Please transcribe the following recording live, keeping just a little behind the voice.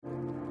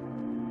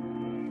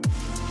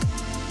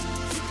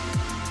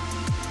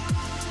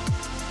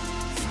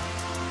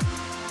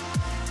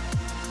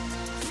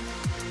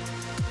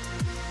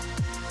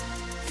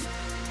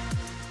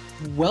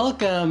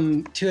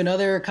Welcome to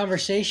another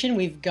conversation.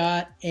 We've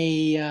got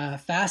a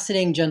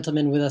fascinating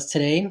gentleman with us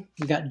today.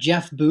 We've got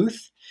Jeff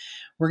Booth.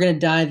 We're going to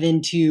dive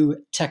into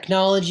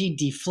technology,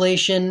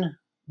 deflation.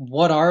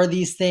 What are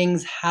these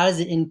things? How does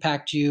it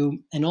impact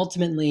you? And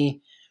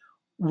ultimately,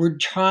 we're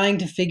trying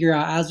to figure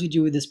out, as we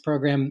do with this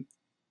program,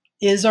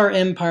 is our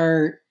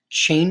empire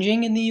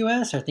changing in the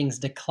US? Are things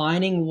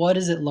declining? What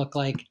does it look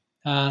like?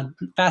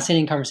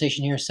 Fascinating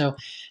conversation here. So,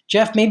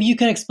 Jeff, maybe you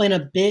can explain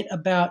a bit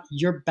about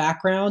your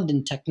background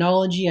in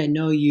technology. I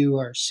know you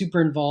are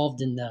super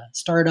involved in the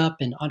startup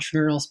and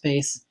entrepreneurial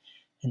space.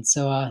 And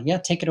so,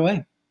 take it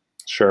away.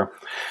 Sure.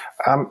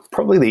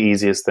 Probably the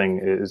easiest thing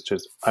is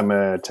just I'm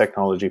a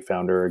technology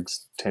founder,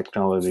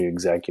 technology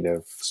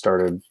executive,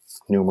 started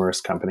numerous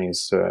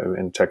companies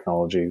in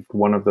technology.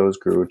 One of those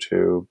grew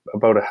to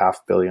about $500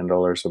 million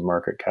of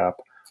market cap.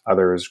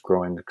 Others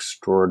growing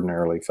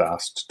extraordinarily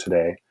fast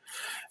today.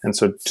 And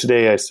so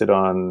today I sit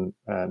on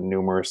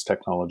numerous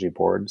technology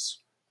boards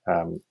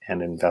and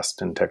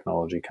invest in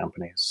technology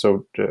companies.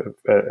 So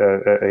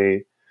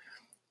a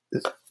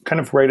kind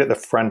of right at the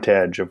front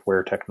edge of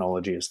where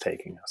technology is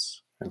taking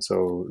us. And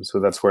so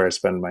that's where I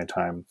spend my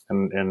time.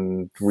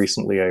 And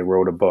recently I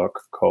wrote a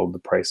book called The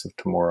Price of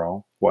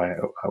Tomorrow,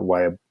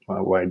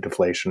 why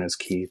deflation is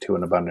key to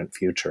an abundant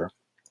future.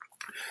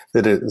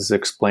 That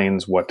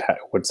explains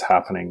what's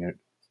happening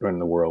in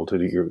the world,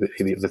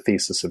 the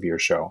thesis of your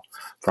show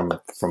from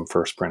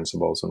first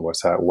principles and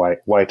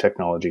why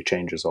technology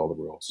changes all the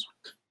rules.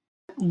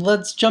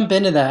 Let's jump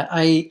into that.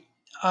 I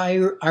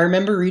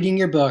remember reading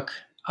your book.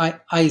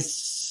 I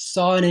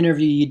saw an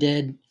interview you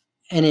did,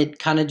 and it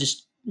kind of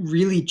just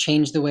really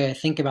changed the way I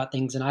think about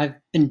things. And I've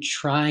been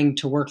trying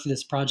to work through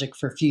this project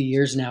for a few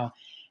years now.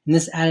 And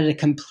this added a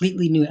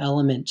completely new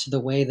element to the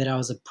way that I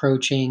was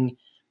approaching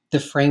the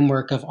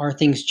framework of, are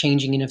things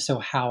changing? And if so,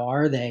 how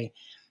are they?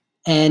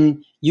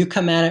 And you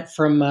come at it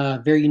from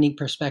a very unique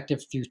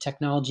perspective through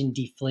technology and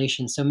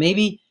deflation. So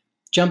maybe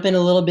jump in a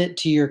little bit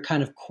to your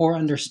kind of core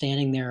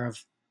understanding there of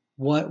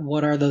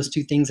what are those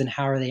two things and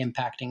how are they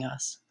impacting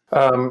us?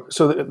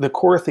 So the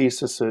core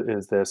thesis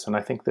is this, and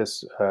I think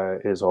this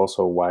is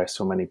also why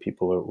so many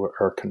people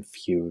are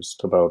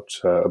confused about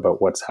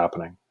what's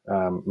happening.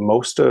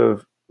 Most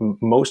of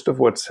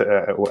what's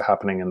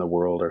happening in the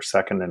world are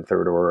second and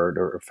third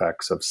order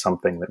effects of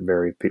something that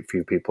very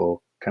few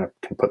people kind of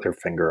can put their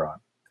finger on.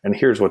 And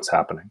here's what's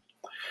happening.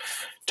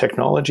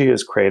 Technology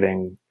is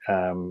creating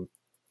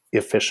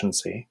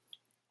efficiency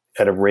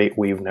at a rate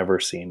we've never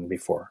seen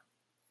before.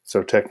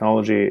 So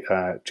technology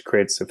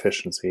creates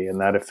efficiency,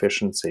 and that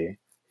efficiency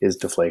is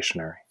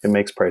deflationary. It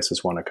makes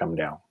prices want to come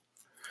down.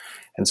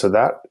 And so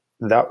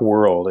that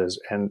world is,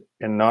 and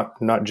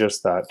not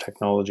just that,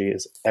 technology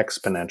is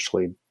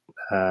exponentially,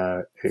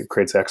 it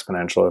creates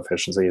exponential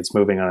efficiency. It's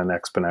moving on an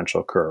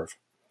exponential curve.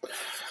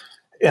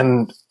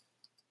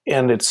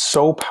 And it's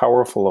so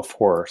powerful a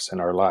force in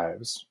our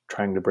lives,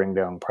 trying to bring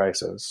down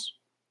prices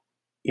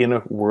in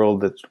a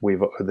world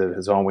that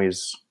has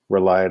always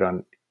relied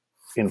on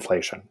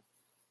inflation,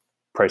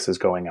 prices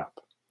going up.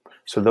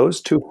 So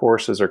those two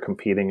forces are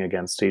competing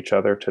against each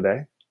other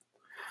today.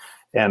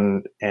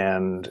 And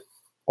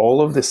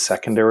all of the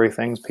secondary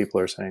things, people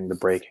are saying the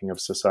breaking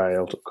of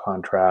societal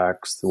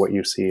contracts, what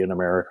you see in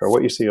America,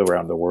 what you see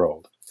around the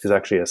world, is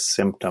actually a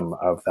symptom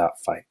of that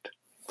fight.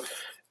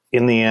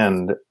 In the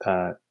end,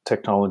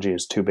 technology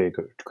is too big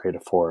to create a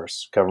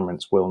force. Central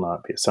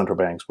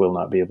banks will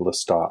not be able to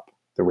stop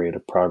the rate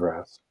of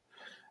progress.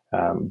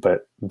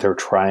 But they're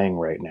trying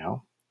right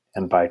now.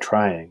 And by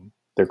trying,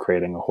 they're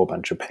creating a whole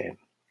bunch of pain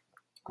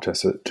to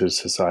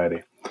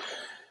society.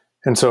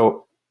 And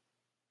so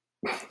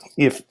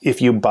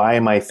if you buy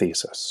my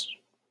thesis,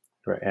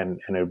 right, and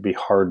it would be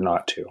hard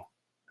not to,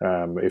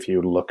 if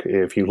you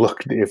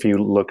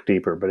look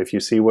deeper, but if you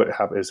see what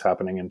is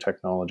happening in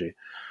technology,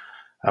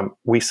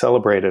 we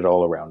celebrate it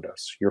all around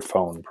us. Your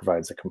phone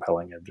provides a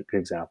compelling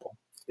example.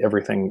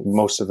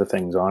 Most of the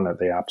things on it,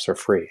 the apps are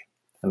free,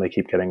 and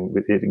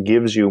it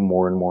gives you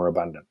more and more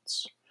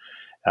abundance.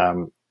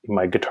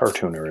 My guitar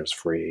tuner is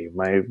free.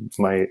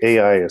 My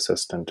AI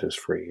assistant is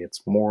free.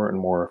 It's more and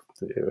more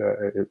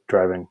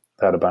driving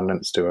that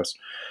abundance to us.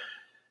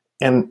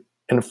 And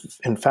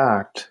in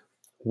fact,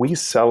 we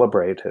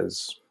celebrate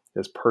as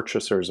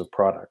purchasers of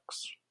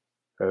products,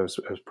 as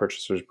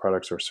purchasers of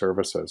products or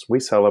services. We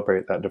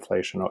celebrate that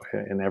deflation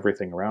in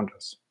everything around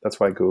us. That's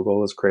why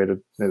Google is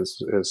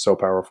so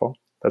powerful.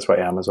 That's why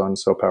Amazon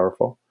is so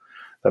powerful.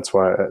 That's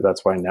why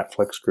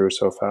Netflix grew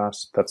so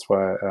fast. That's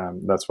why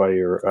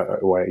you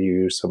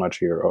use so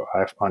much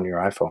on your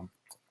iPhone.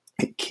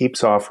 It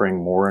keeps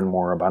offering more and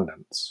more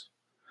abundance,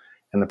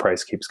 and the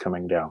price keeps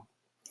coming down.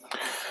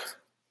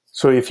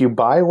 So if you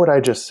buy what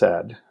I just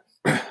said,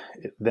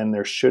 then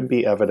there should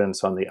be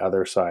evidence on the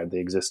other side,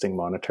 the existing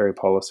monetary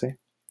policy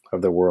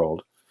of the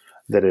world,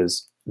 that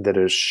is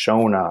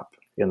shown up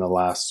in the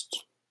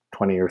last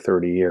 20 or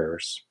 30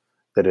 years,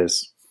 that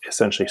is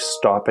essentially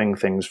stopping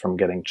things from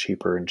getting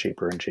cheaper and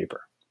cheaper and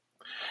cheaper.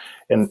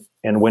 And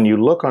when you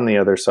look on the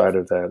other side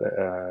of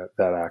that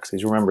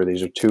axis, remember,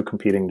 these are two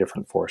competing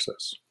different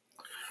forces.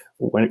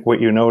 what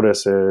you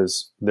notice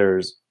is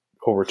there's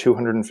over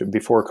 250,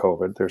 before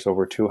COVID, there's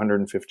over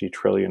 $250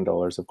 trillion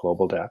of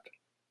global debt,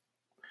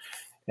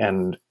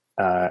 and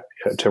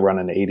to run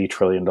an $80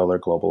 trillion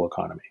global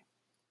economy.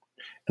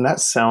 And that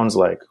sounds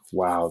like,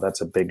 wow, that's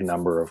a big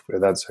number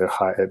that's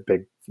a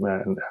big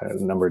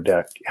number of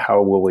debt.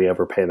 How will we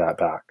ever pay that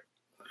back?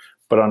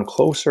 But on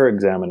closer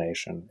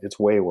examination, it's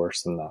way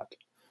worse than that.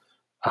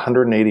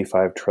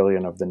 185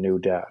 trillion of the new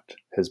debt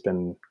has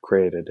been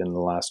created in the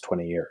last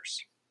 20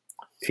 years,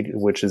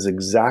 which is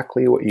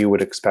exactly what you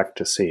would expect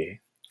to see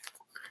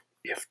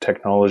if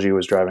technology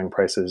was driving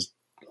prices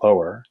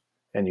lower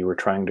and you were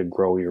trying to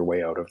grow your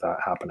way out of that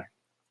happening.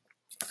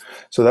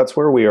 So that's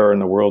where we are in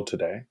the world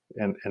today.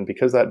 And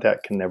because that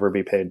debt can never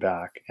be paid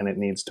back and it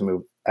needs to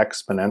move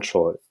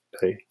exponentially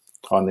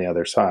on the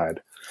other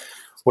side,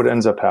 what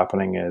ends up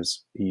happening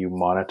is you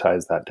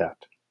monetize that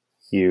debt.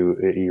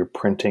 You're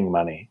printing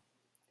money,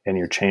 and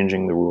you're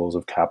changing the rules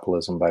of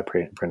capitalism by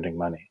printing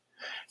money.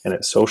 And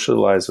it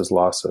socializes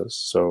losses.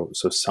 So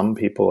some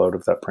people out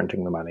of that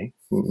printing the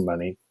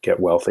money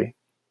get wealthy,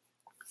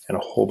 and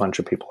a whole bunch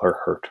of people are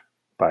hurt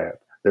by it.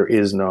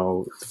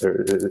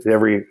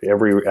 Every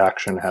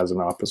action has an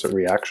opposite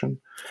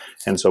reaction.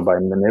 And so by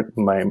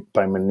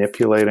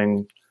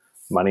manipulating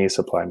money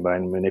supply, by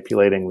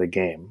manipulating the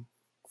game,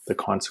 the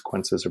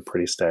consequences are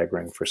pretty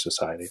staggering for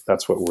society.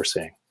 That's what we're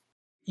seeing.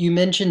 You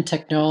mentioned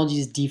technology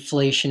is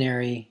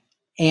deflationary,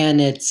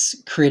 and it's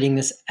creating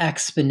this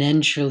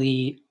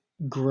exponentially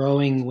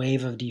growing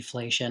wave of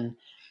deflation.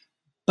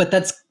 But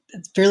it's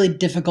fairly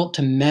difficult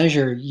to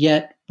measure,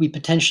 yet we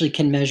potentially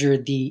can measure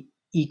the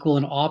equal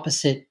and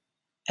opposite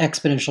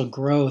exponential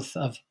growth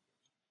of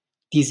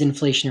these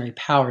inflationary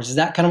powers. Is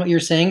that kind of what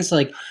you're saying? So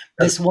like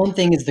this one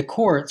thing is the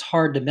core, it's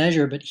hard to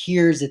measure, but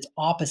here's its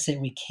opposite,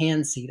 and we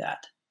can see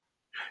that.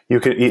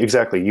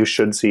 Exactly. You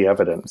should see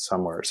evidence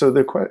somewhere. So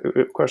the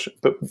question,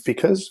 but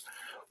because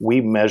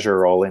we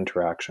measure all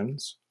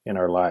interactions in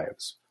our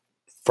lives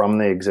from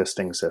the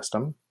existing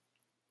system,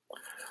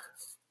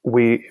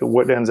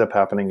 what ends up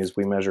happening is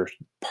we measure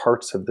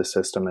parts of the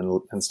system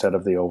instead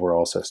of the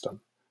overall system.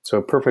 So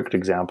a perfect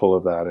example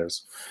of that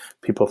is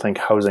people think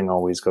housing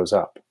always goes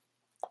up,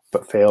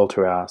 but fail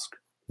to ask,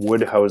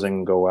 would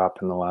housing go up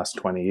in the last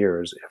 20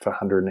 years if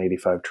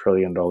 $185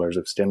 trillion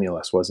of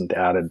stimulus wasn't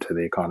added to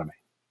the economy?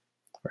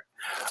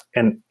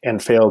 Right.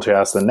 And fail to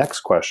ask the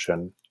next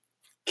question,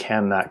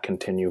 can that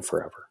continue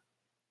forever?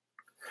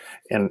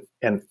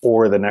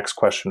 Or the next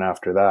question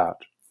after that,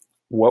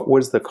 what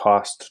was the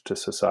cost to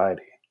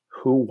society?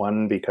 Who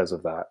won because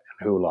of that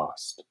and who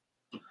lost?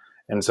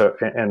 And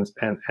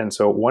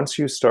so once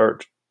you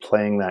start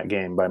playing that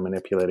game by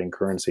manipulating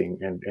currency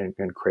and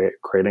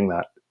creating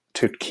that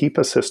to keep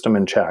a system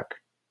in check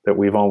that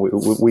we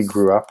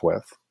grew up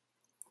with,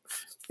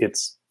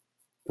 it's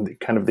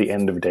kind of the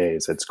end of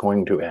days. It's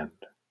going to end,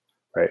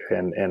 right?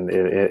 And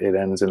it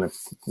ends in a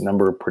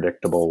number of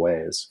predictable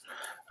ways,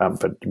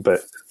 but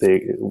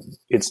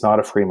it's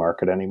not a free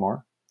market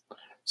anymore.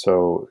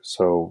 So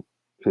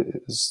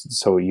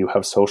you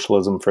have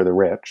socialism for the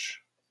rich.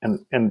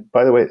 And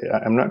by the way,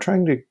 I'm not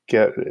trying to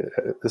get,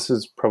 this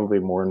is probably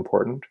more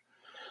important.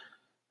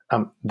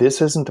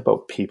 This isn't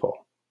about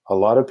people. A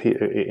lot of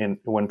people,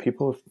 when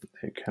people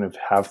kind of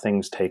have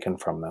things taken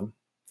from them,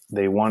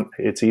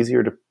 it's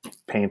easier to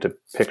paint a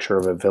picture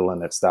of a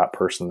villain. It's that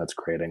person that's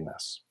creating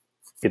this.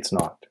 It's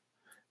not.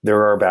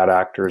 There are bad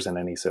actors in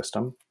any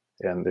system,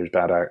 and there's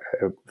bad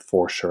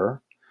for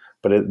sure.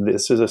 But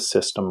this is a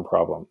system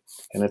problem,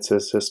 and it's a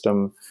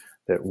system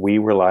that we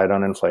relied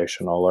on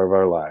inflation all of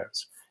our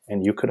lives.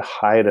 And you could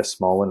hide a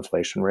small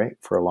inflation rate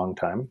for a long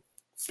time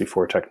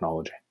before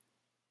technology.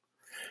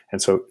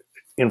 And so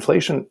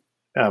inflation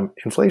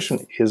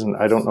isn't,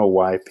 I don't know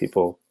why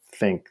people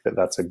think that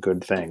that's a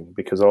good thing,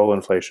 because all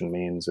inflation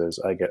means is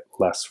I get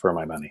less for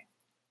my money.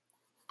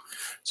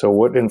 So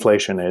what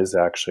inflation is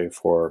actually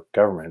for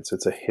governments,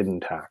 it's a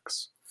hidden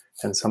tax,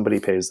 and somebody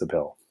pays the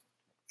bill.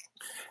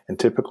 And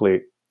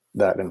typically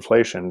that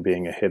inflation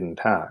being a hidden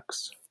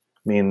tax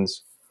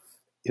means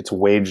it's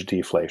wage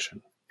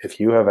deflation. If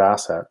you have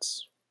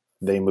assets,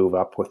 they move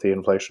up with the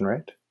inflation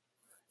rate.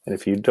 And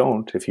if you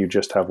don't, if you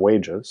just have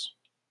wages,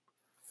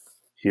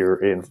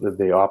 you're in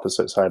the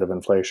opposite side of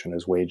inflation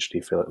is wage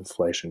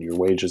deflation. Your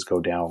wages go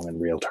down in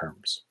real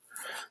terms.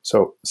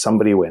 So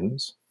somebody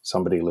wins,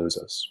 somebody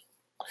loses.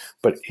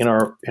 But in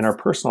our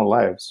personal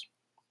lives,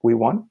 we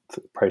want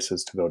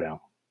prices to go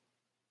down.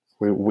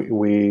 I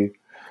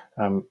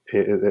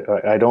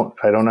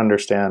don't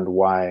understand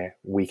why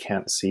we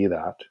can't see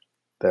that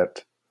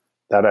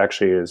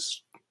actually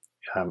is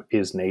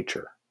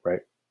nature,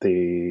 right?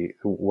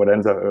 What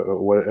ends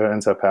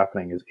up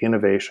happening is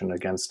innovation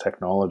against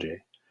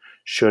technology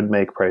should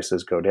make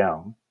prices go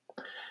down.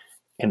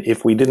 And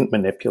if we didn't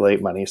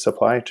manipulate money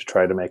supply to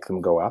try to make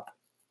them go up,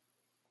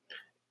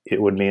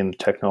 it would mean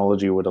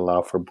technology would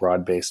allow for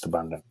broad-based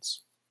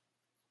abundance.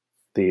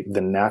 The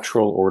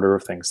natural order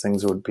of things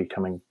would be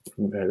getting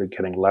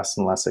less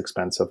and less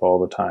expensive all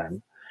the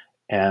time,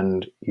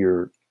 and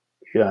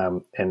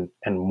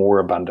and more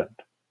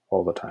abundant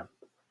all the time.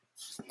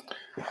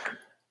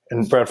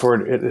 And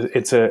Bradford,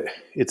 it's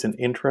an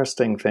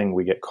interesting thing.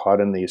 We get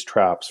caught in these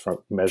traps from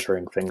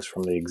measuring things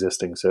from the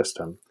existing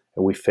system,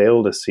 and we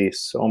fail to see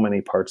so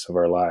many parts of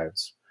our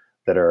lives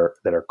that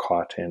are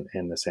caught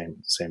in the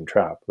same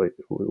trap.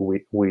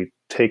 We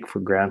take for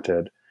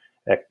granted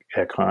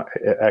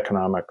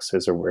economics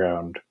is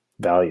around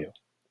value,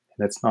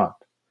 and it's not.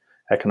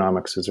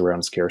 Economics is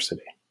around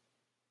scarcity.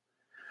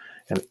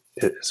 And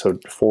so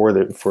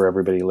for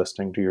everybody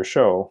listening to your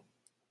show,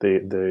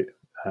 the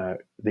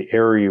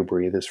air you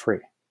breathe is free.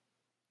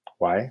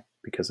 Why?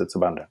 Because it's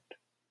abundant.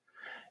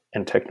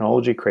 And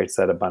technology creates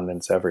that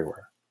abundance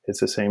everywhere. It's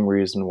the same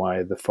reason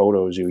why the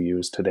photos you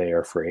use today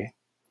are free.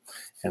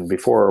 And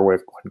before, when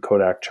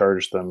Kodak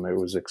charged them, it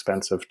was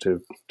expensive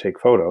to take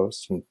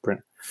photos and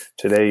print.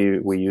 Today,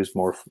 we use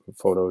more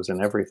photos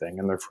in everything,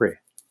 and they're free.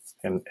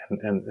 And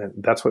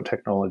that's what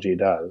technology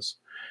does.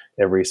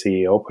 Every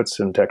CEO puts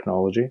in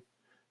technology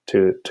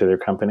to their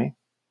company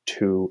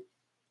to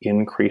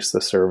increase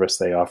the service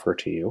they offer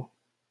to you,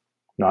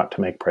 not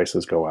to make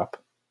prices go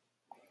up.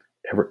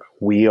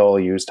 We all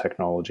use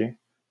technology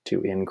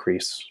to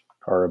increase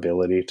our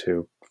ability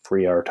to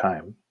free our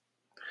time.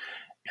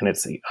 And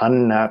it's the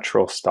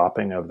unnatural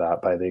stopping of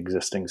that by the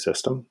existing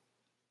system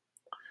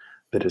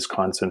that is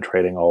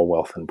concentrating all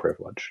wealth and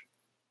privilege.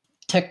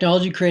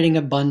 Technology creating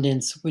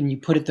abundance, when you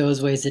put it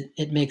those ways,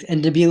 it makes,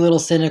 and to be a little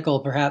cynical,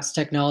 perhaps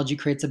technology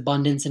creates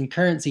abundance in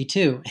currency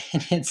too.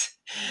 And it's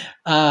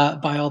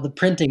by all the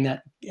printing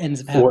that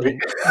ends up happening.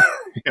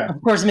 Yeah.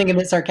 Of course, I'm making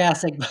it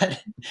sarcastic,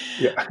 but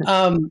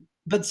yeah.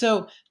 But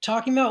so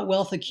talking about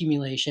wealth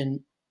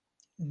accumulation,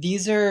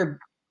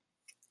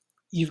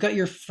 you've got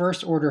your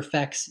first order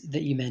effects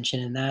that you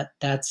mentioned, and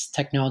that's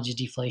technology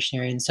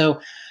deflationary. And so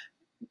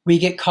we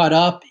get caught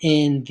up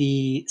in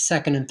the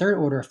second and third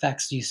order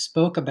effects you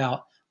spoke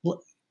about.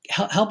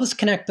 Help us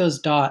connect those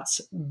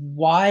dots.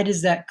 Why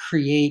does that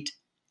create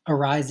a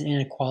rise in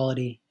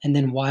inequality? And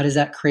then why does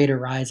that create a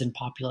rise in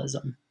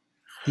populism?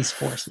 These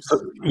forces.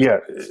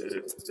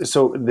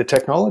 So the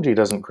technology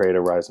doesn't create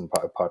a rise in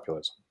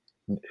populism.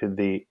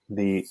 The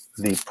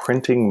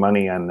printing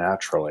money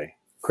unnaturally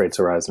creates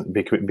a rise in,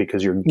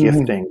 because you're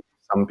gifting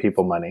some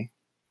people money.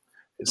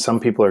 Some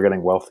people are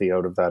getting wealthy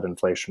out of that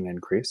inflation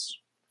increase,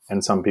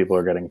 and some people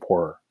are getting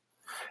poorer.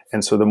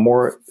 And so the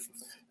more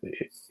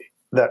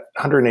that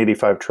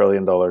 $185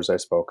 trillion I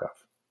spoke of,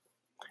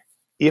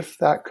 if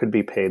that could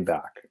be paid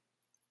back,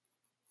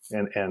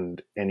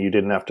 and you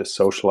didn't have to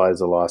socialize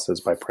the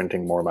losses by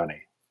printing more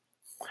money,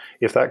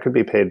 if that could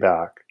be paid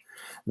back,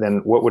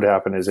 then what would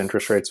happen is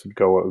interest rates would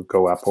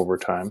go up over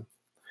time,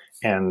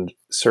 and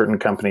certain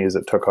companies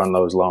that took on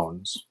those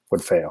loans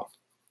would fail.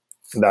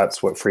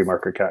 That's what free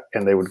market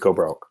and they would go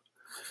broke.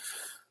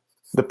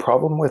 The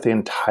problem with the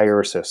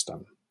entire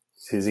system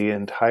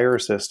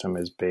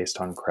is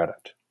based on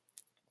credit.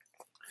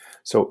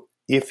 So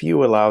if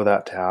you allow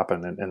that to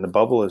happen, and the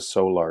bubble is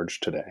so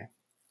large today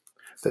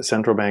that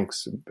central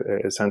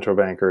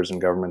bankers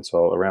and governments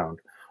all around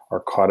are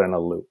caught in a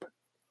loop,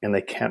 and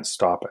they can't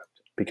stop it,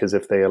 because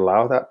if they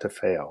allow that to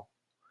fail,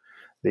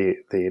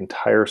 the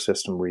entire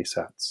system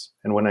resets.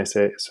 And when I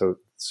say so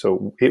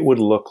it would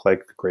look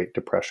like the Great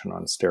Depression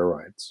on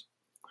steroids.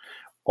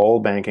 All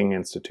banking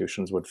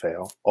institutions would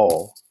fail.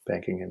 All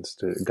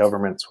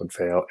governments would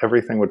fail.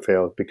 Everything would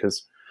fail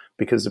because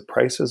the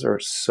prices are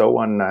so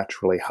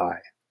unnaturally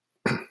high.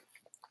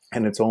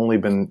 And it's only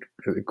been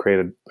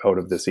created out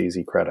of this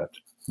easy credit,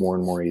 more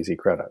and more easy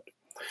credit.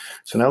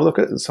 So now look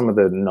at some of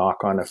the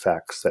knock-on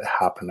effects that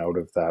happen out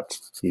of that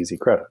easy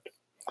credit.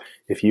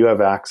 If you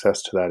have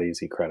access to that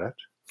easy credit,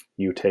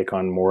 you take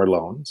on more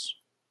loans,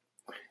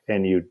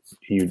 and you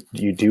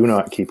do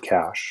not keep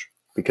cash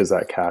because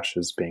that cash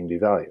is being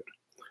devalued.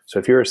 So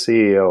if you're a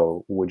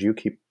CEO, would you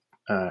keep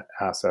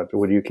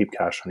would you keep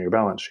cash on your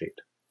balance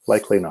sheet?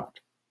 Likely not.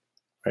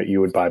 Right? You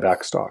would buy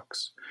back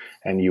stocks,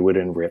 and you would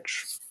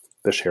enrich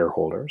the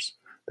shareholders.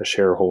 The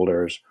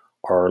shareholders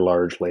are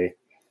largely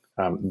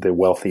the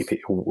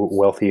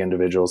wealthy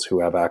individuals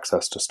who have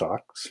access to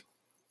stocks,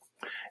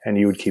 and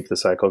you would keep the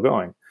cycle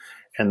going.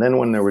 And then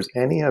when there was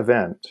any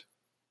event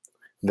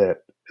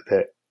that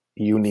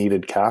you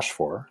needed cash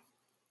for,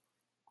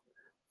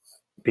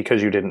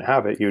 because you didn't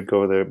have it, you'd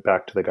go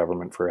back to the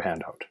government for a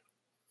handout.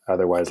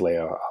 Otherwise, lay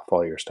off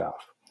all your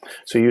staff.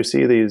 So you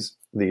see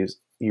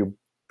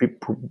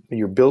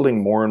you're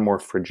building more and more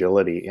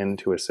fragility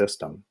into a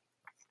system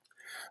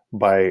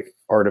by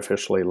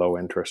artificially low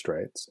interest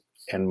rates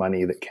and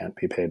money that can't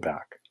be paid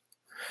back.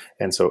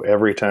 And so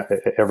every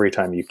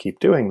time you keep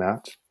doing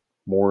that,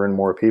 more and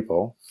more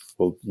people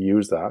will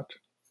use that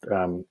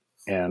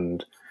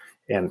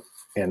and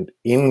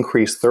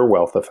increase their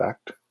wealth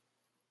effect,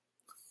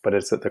 but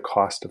it's at the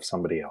cost of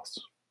somebody else.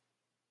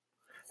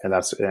 And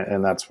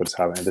that's what's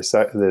happening.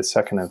 The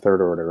second and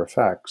third order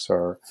effects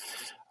are,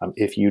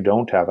 if you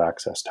don't have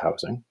access to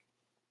housing,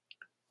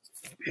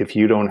 if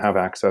you don't have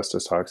access to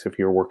stocks, if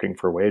you're working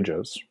for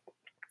wages,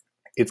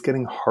 it's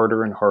getting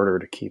harder and harder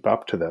to keep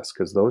up to this,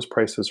 because those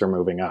prices are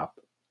moving up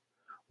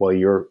while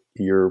your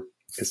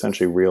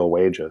essentially real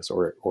wages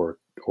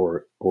or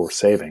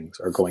savings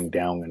are going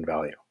down in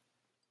value.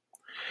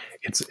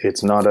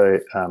 It's not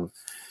a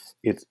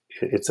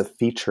it's a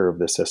feature of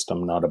the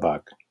system, not a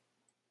bug.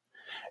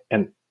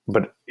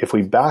 But if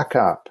we back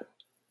up,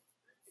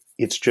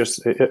 it's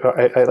just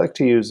I like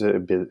to use a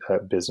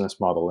business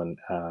model and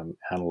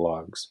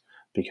analogs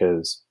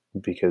because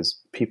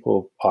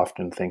people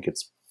often think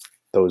it's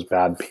those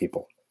bad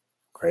people,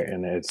 right?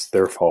 And it's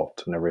their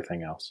fault and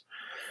everything else.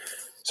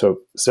 So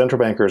central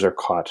bankers are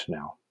caught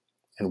now.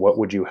 And what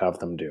would you have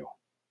them do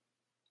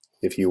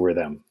if you were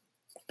them?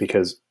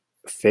 Because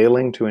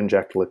failing to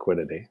inject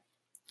liquidity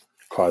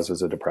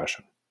causes a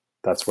depression.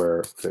 That's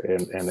where,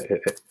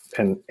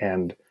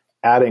 and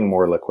adding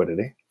more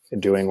liquidity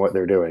and doing what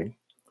they're doing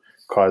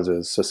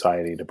causes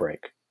society to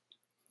break.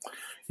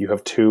 You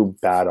have two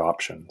bad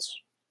options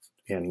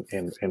in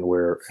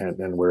where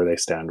they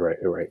stand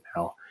right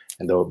now.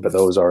 But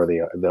those are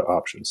the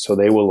options. So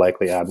they will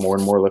likely add more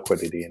and more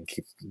liquidity and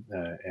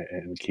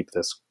keep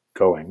this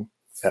going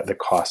at the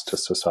cost to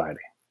society.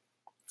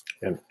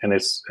 And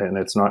it's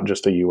not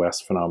just a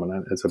U.S.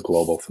 phenomenon; it's a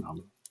global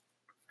phenomenon.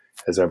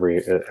 As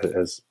every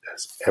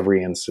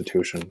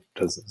institution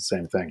does the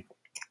same thing.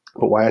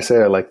 But why I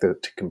say I like to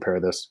compare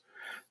this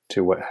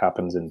to what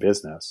happens in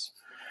business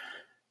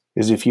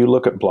is if you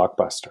look at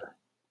Blockbuster.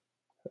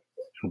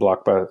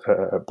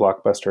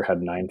 Blockbuster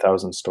had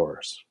 9,000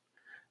 stores.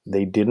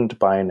 They didn't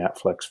buy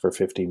Netflix for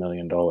 $50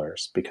 million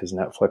because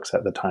Netflix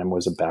at the time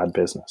was a bad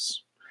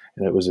business.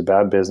 And it was a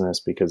bad business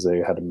because they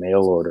had a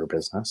mail order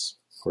business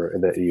where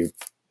that you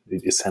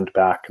sent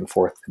back and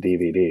forth the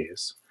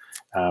DVDs.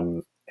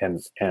 And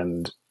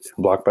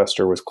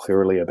Blockbuster was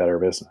clearly a better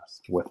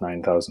business with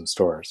 9,000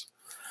 stores.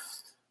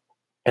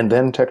 And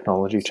then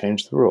technology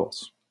changed the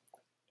rules.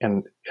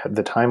 And at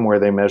the time where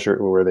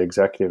the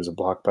executives of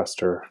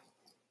Blockbuster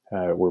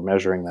were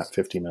measuring that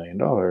 $50 million,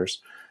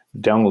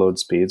 download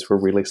speeds were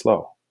really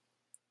slow.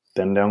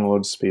 Then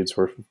download speeds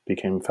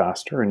became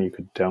faster, and you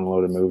could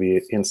download a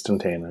movie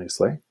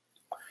instantaneously.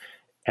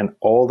 And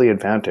all the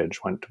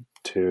advantage went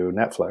to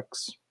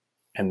Netflix,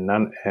 and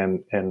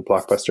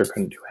Blockbuster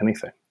couldn't do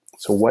anything.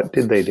 So what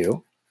did they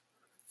do?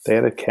 They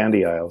added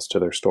candy aisles to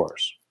their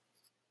stores.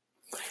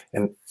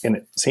 And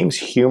it seems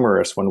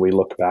humorous when we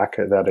look back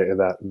at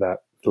that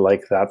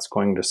like that's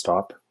going to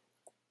stop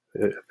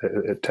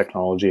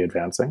technology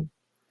advancing.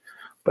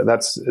 But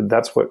that's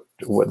what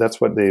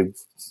the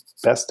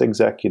best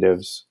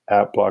executives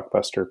at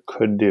Blockbuster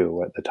could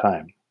do at the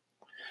time.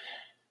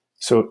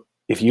 So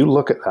if you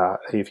look at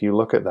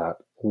that,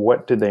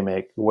 what did they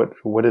make?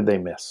 What did they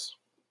miss?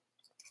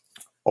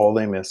 All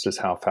they missed is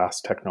how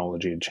fast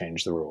technology had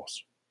changed the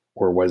rules,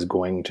 or was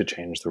going to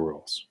change the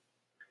rules.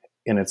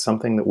 And it's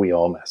something that we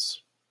all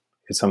miss.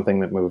 It's something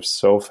that moves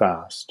so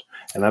fast,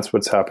 and that's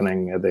what's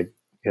happening at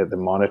the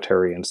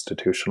monetary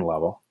institution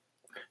level.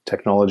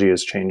 Technology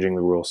is changing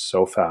the rules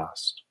so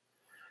fast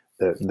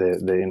that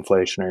the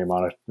inflationary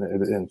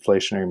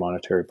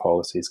monetary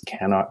policies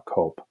cannot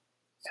cope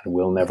and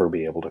will never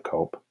be able to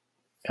cope.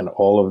 And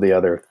all of the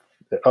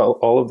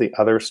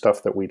other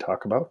stuff that we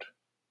talk about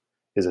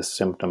is a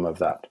symptom of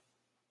that.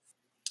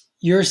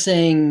 You're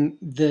saying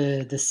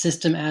the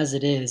system as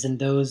it is and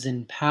those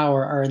in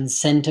power are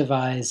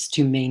incentivized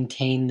to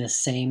maintain the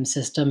same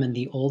system and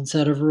the old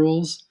set of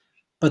rules,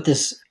 but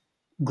this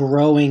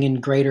growing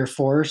and greater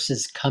force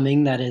is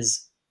coming that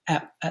is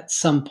at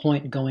some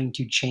point going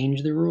to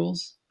change the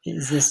rules?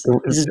 Is this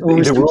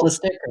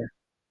oversimplistic?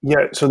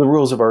 Yeah, so the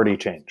rules have already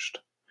changed.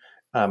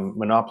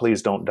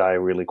 Monopolies don't die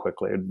really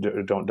quickly,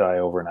 don't die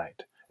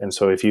overnight. And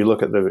so if you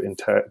look at the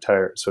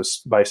entire, so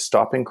by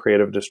stopping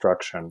creative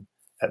destruction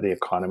at the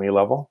economy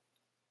level,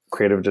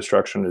 creative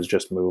destruction is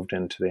just moved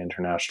into the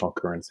international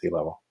currency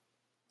level.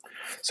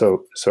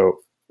 So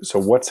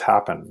what's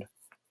happened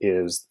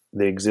is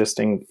the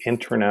existing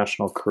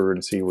international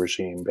currency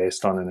regime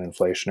based on an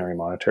inflationary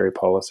monetary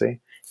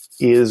policy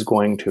is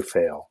going to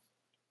fail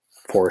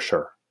for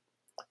sure.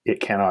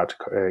 It cannot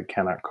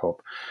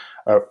cope.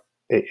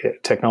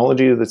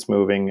 Technology that's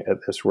moving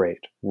at this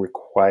rate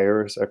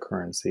requires a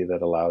currency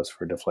that allows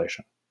for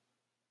deflation.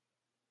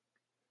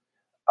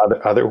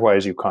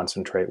 Otherwise, you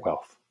concentrate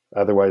wealth.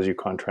 Otherwise, you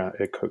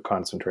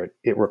concentrate.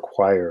 It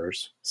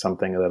requires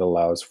something that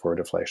allows for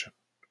deflation.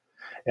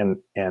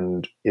 And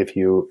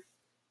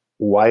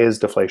why is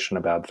deflation a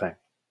bad thing?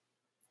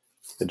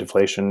 The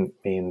deflation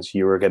means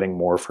you are getting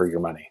more for your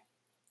money.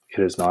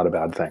 It is not a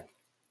bad thing.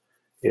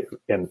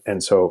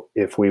 And so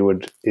if we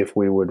would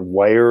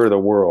wire the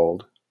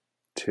world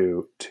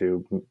to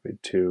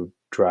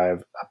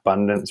drive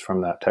abundance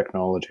from that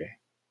technology,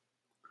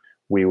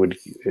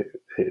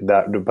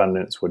 that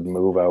abundance would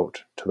move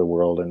out to the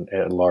world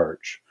at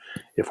large.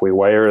 If we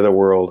wire the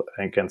world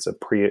against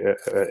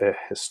a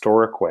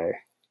historic way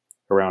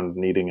around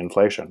needing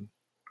inflation,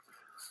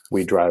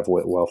 we drive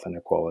wealth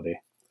inequality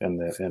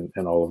and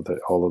all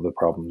of the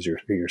problems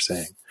you're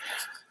saying.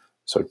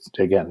 So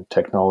again,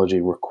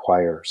 technology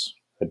requires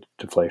a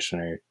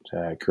deflationary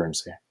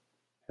currency,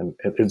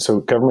 and so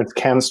governments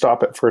can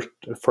stop it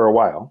for a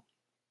while,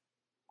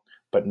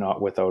 but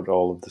not without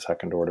all of the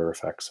second order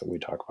effects that we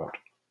talk about.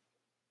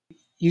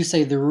 You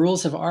say the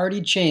rules have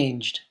already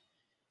changed.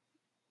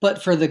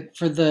 But for the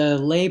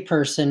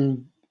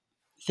layperson,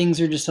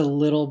 things are just a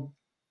little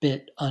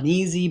bit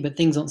uneasy, but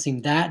things don't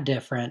seem that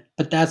different.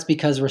 But that's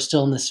because we're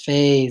still in this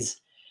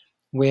phase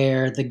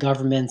where the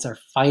governments are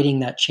fighting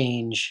that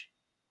change,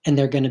 and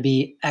they're going to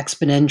be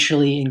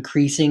exponentially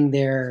increasing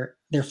their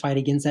fight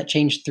against that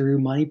change through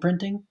money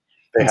printing.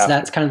 They And so have to.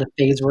 that's kind of the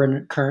phase we're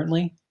in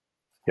currently.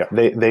 Yeah,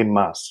 they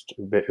must.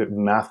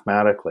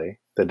 Mathematically,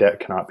 the debt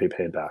cannot be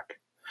paid back.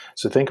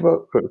 So think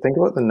about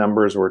the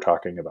numbers we're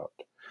talking about.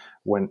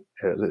 When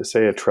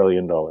say $1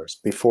 trillion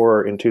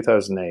before in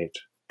 2008,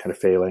 kind of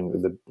failing,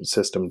 the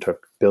system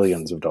took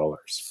billions of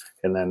dollars,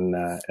 and then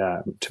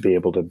to be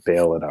able to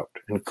bail it out,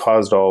 and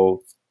caused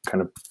all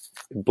kind of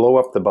blow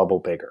up the bubble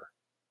bigger,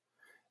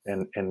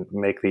 and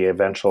make the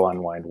eventual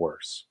unwind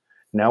worse.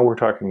 Now we're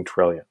talking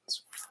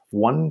trillions.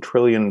 $1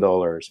 trillion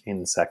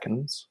in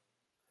seconds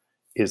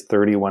is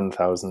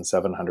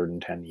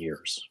 31,710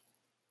 years.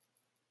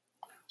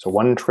 So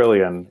 1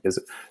 trillion is,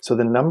 so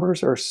the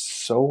numbers are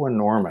so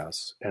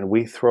enormous, and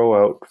we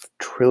throw out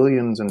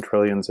trillions and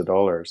trillions of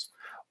dollars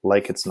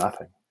like it's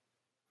nothing.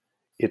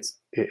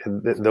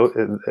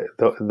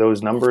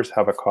 Those numbers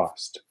have a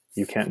cost.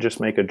 You can't just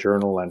make a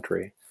journal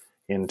entry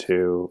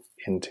into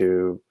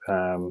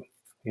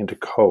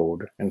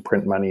code and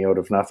print money out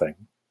of nothing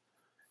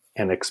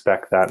and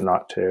expect that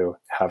not to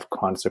have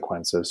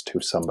consequences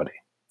to somebody.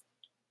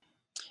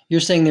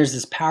 You're saying there's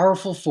this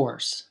powerful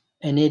force,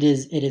 and it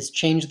has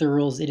changed the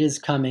rules. It is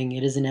coming.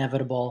 It is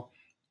inevitable.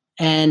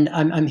 And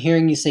I'm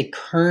hearing you say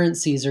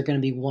currencies are going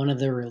to be one of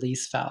the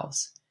release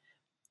valves.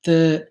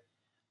 The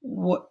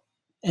what,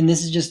 and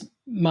this is just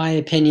my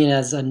opinion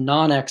as a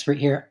non-expert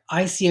here.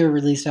 I see a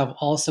release valve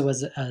also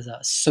as a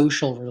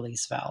social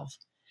release valve,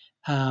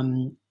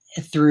 um,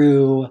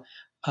 through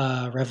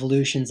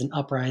revolutions and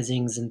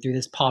uprisings, and through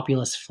this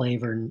populist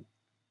flavor.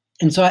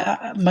 And so,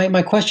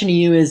 my question to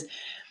you is: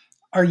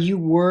 are you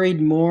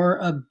worried more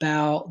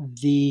about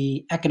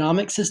the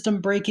economic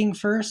system breaking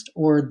first,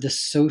 or the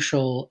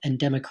social and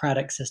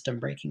democratic system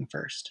breaking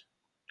first?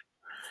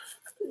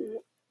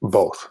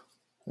 Both.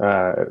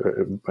 Uh,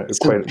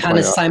 So quite kind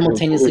of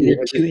simultaneously,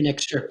 they're it, two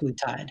inextricably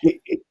tied.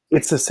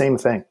 it's the same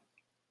thing.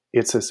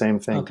 It's the same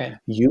thing. Okay.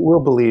 You will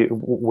believe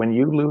when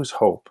you lose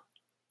hope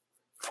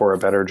for a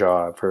better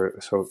job.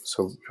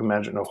 So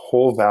imagine a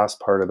whole vast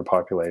part of the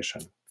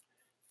population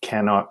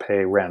cannot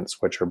pay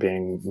rents, which are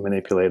being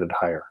manipulated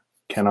higher,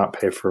 cannot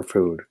pay for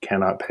food,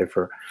 cannot pay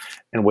for,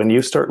 and when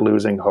you start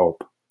losing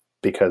hope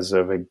because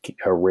of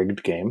a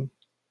rigged game,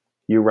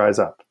 you rise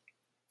up.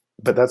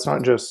 But that's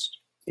not just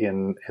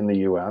in the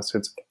US,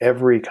 it's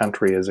every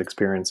country is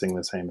experiencing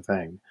the same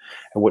thing.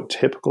 And what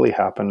typically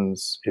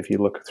happens, if you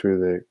look through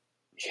the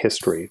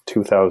history,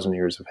 2,000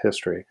 years of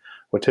history,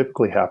 what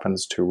typically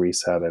happens to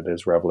reset it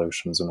is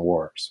revolutions and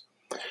wars.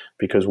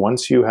 Because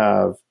once you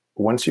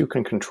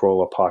can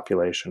control a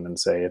population and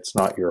say it's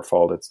not your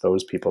fault, it's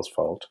those people's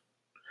fault,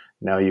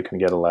 now you can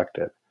get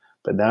elected.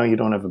 But now you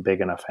don't have a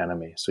big enough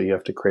enemy, so you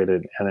have to create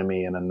an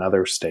enemy in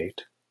another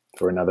state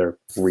or another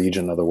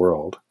region of the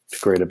world to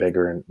create a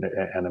bigger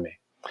enemy.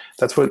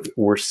 That's what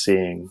we're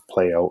seeing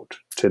play out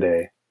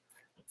today.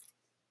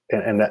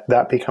 And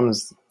that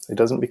becomes, it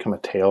doesn't become a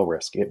tail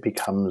risk, it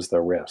becomes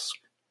the risk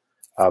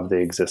of the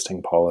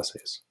existing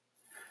policies,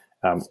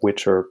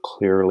 which are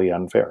clearly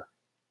unfair,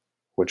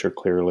 which are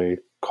clearly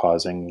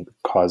causing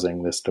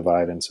this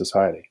divide in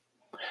society.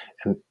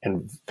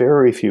 And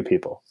very few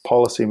people,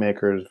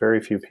 policymakers, very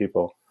few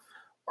people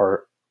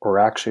are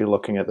actually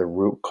looking at the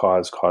root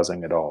cause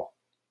causing it all.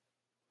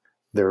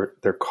 They're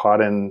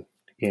caught in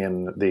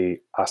the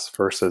us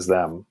versus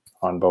them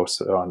on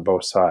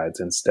both sides,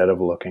 instead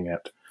of looking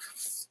at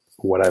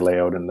what I lay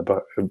out in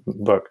the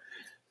book.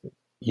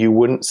 You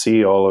wouldn't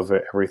see all of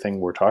everything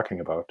we're talking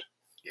about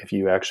if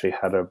you actually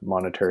had a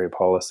monetary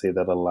policy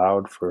that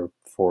allowed for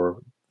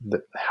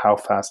how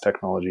fast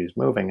technology is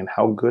moving and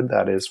how good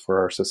that is for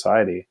our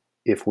society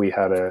if we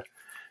had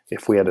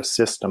a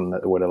system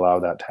that would allow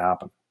that to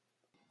happen.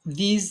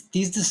 These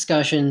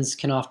discussions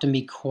can often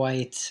be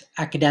quite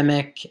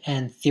academic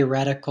and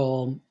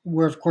theoretical.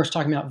 We're of course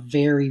talking about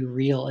very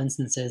real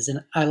instances,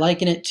 and I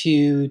liken it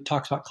to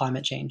talks about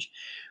climate change,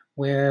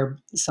 where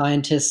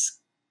scientists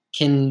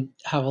can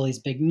have all these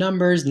big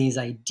numbers and these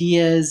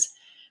ideas,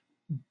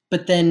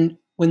 but then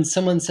when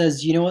someone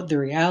says, you know what, the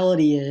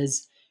reality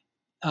is,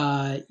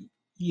 uh,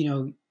 you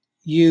know,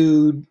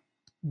 you,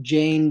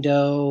 Jane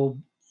Doe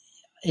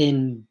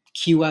in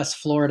Key West,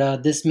 Florida,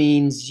 this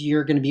means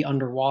you're going to be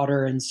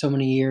underwater in so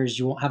many years,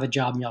 you won't have a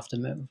job and you have to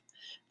move.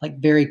 Like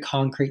very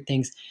concrete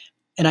things.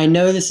 And I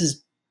know this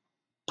is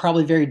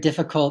probably very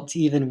difficult to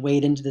even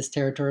wade into this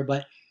territory,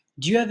 but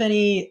do you have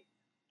any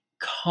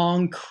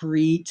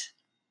concrete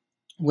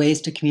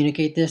ways to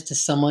communicate this to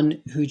someone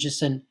who's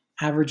just an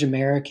average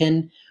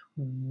American?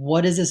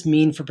 What does this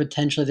mean for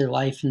potentially their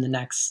life in the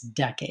next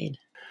decade?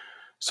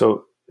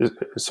 So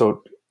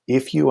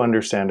if you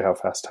understand how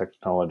fast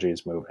technology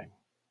is moving,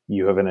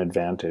 you have an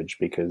advantage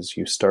because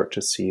you start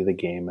to see the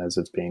game as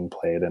it's being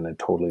played in a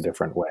totally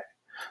different way.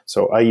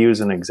 So I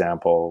use an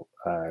example.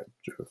 I've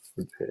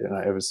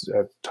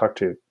talked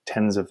to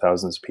tens of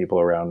thousands of people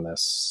around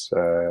this,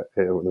 the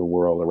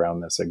world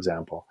around this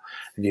example.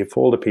 If you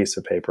fold a piece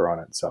of paper on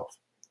itself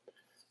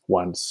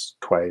once,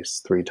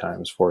 twice, 3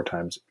 times, 4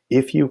 times,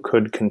 if you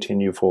could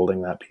continue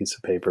folding that piece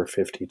of paper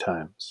 50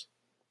 times,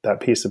 that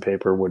piece of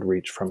paper would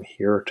reach from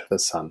here to the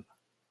sun.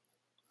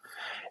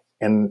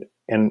 And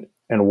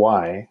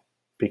why?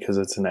 Because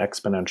it's an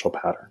exponential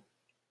pattern.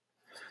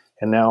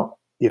 And now,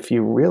 if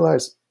you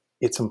realize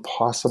it's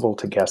impossible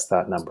to guess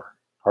that number,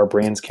 our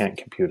brains can't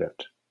compute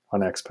it on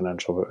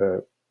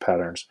exponential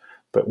patterns.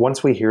 But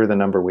once we hear the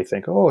number, we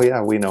think, oh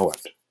yeah, we know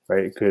it,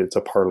 right? It's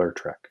a parlor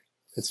trick.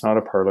 It's not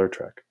a parlor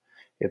trick.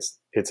 It's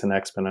an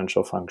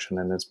exponential function,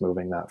 and it's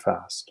moving that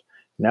fast.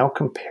 Now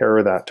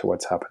compare that to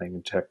what's happening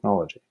in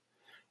technology.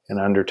 And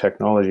under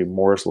technology,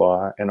 Moore's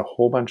law, and a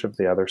whole bunch of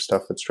the other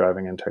stuff that's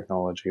driving in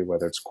technology,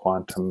 whether it's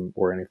quantum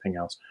or anything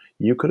else,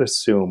 you could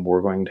assume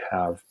we're going to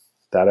have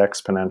that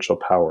exponential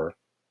power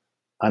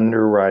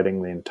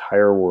underwriting the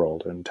entire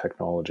world in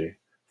technology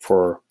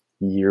for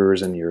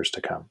years and years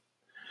to come.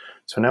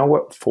 So now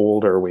what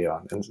fold are we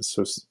on? And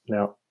so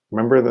now,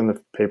 remember in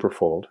the paper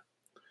fold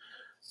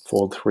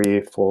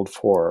 3, fold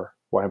 4,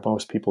 why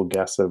most people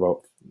guess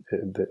about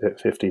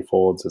 50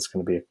 folds it's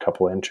going to be a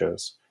couple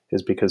inches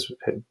is because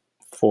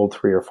fold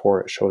 3 or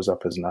 4, it shows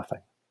up as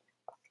nothing.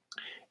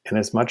 And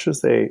as much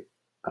as they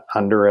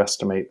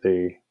underestimate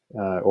the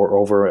or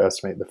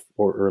overestimate the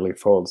early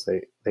folds,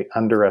 they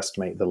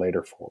underestimate the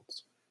later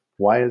folds.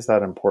 Why is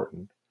that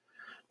important?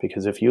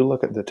 Because if you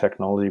look at the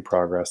technology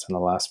progress in the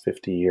last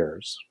 50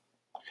 years,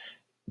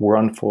 we're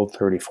on fold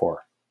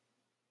 34.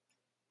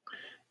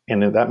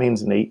 And that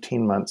means in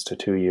 18 months to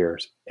 2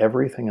 years,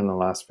 everything in the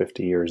last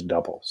 50 years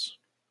doubles.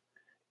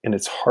 And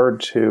it's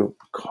hard to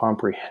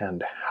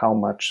comprehend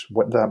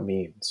what that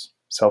means.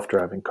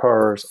 Self-driving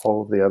cars,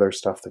 all of the other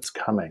stuff that's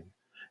coming.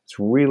 It's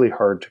really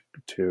hard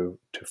to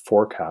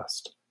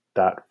forecast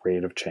that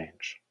rate of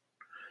change.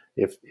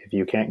 If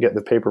you can't get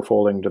the paper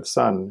folding to the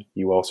sun,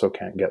 you also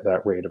can't get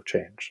that rate of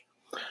change.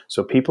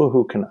 So people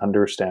who can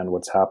understand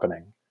what's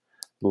happening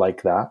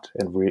like that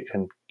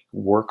and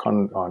work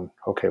on,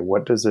 okay,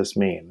 what does this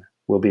mean?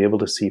 We'll be able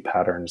to see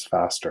patterns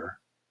faster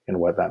in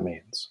what that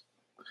means.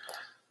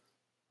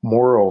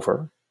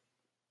 Moreover,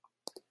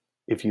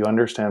 if you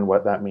understand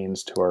what that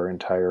means to our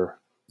entire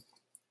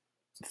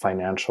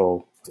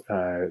financial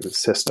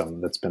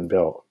system that's been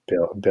built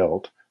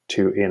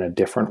to in a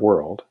different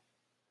world,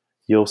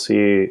 you'll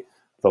see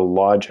the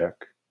logic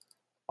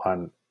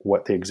on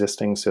what the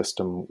existing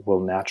system will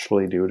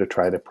naturally do to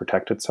try to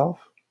protect itself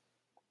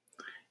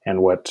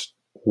and what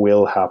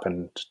will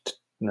happen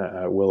in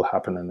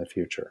the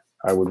future.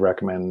 I would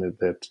recommend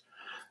that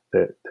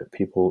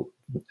people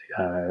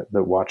that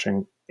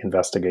watching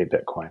investigate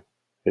Bitcoin.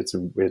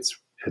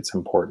 It's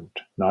important,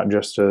 not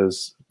just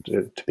as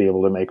to be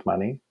able to make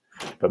money,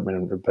 but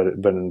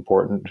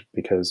important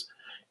because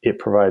it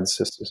provides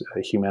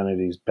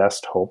humanity's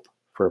best hope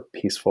for a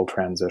peaceful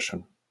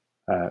transition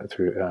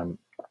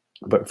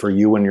but for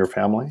you and your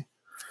family,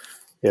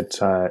 it's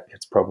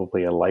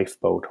probably a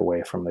lifeboat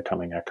away from the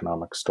coming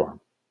economic storm.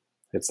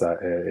 It's that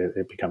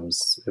it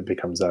becomes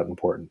that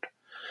important.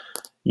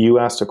 You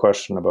asked a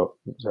question about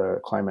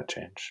climate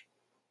change,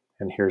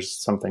 and here's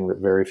something that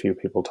very few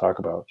people talk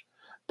about.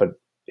 But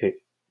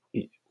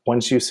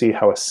once you see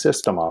how a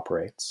system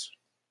operates,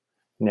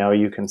 now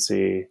you can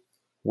see,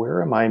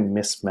 where am I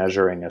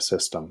mismeasuring a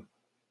system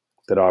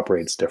that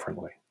operates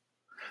differently?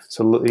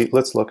 So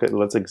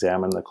let's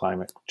examine the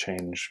climate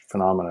change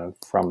phenomenon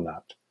from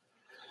that.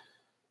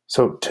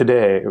 So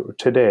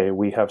today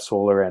we have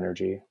solar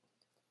energy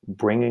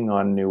bringing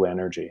on new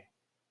energy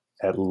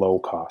at low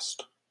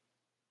cost.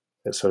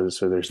 So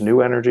there's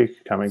new energy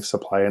coming,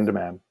 supply and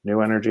demand. New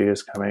energy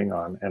is coming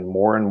on, and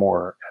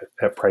more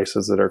at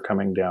prices that are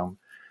coming down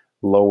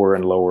lower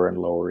and lower and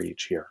lower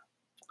each year.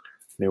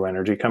 New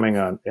energy coming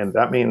on, and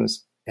that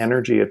means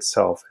energy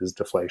itself is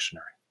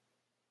deflationary,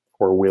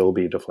 or will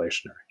be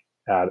deflationary.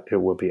 It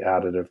will be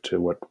additive to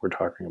what we're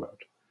talking about.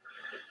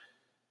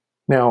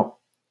 Now,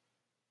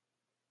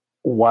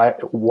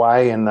 why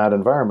in that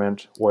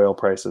environment oil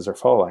prices are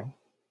falling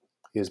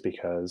is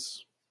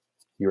because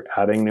you're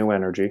adding new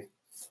energy,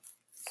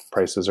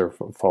 prices are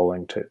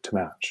falling to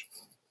match.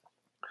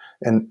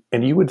 And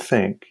you would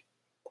think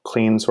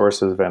clean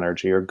sources of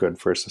energy are good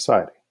for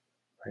society,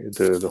 right?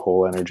 The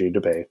whole energy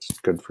debate is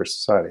good for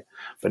society.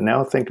 But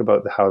now think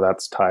about how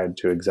that's tied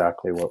to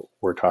exactly what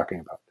we're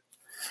talking about.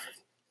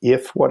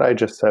 If what I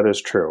just said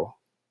is true,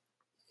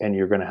 and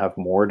you're going to have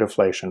more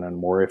deflation and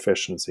more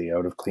efficiency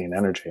out of clean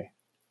energy,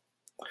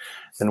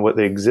 then what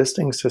the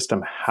existing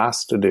system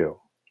has to do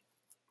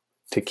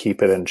to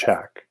keep it in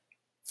check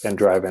and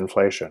drive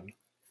inflation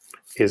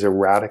is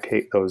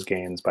eradicate those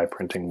gains by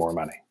printing more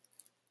money.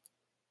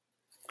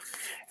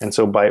 And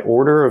so by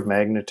order of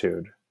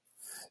magnitude,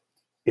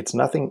 it's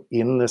nothing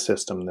in the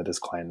system that is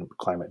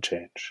climate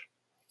change.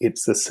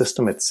 It's the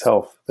system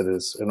itself that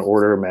is an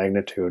order of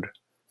magnitude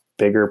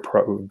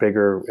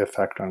bigger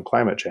effect on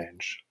climate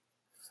change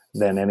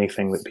than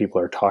anything that people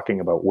are talking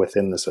about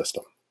within the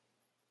system.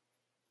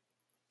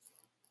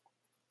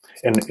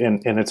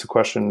 And it's a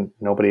question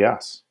nobody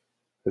asks.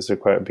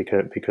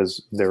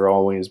 Because they're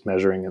always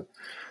measuring it.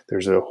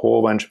 There's a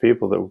whole bunch of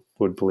people that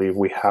would believe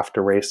we have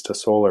to race to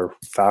solar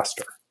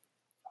faster.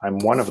 I'm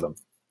one of them.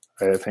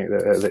 I think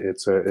that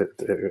it's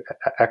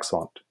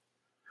excellent,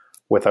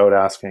 without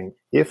asking,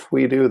 if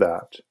we do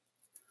that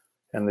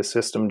and the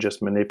system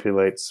just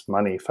manipulates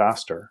money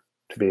faster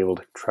to be able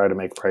to try to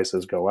make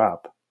prices go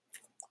up,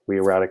 we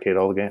eradicate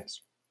all the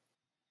gains.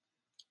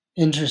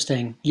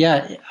 Interesting.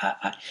 Yeah.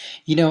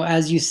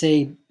 As you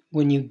say,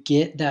 when you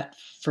get that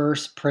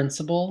first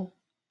principle,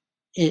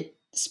 it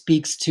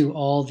speaks to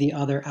all the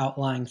other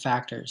outlying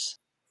factors.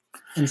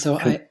 And so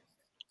And,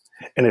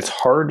 and it's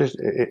hard.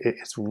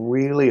 It's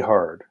really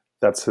hard.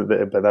 That's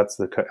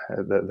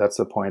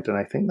the point. And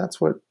I think that's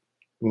what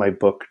my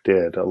book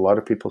did. A lot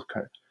of people,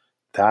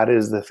 that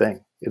is the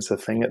thing. It's the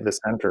thing at the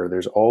center.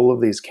 There's all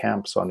of these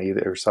camps on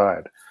either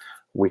side.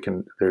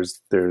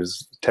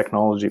 There's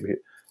technology,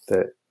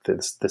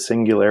 the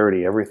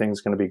singularity,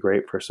 everything's going to be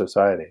great for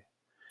society.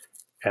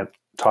 And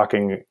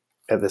talking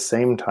at the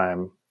same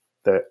time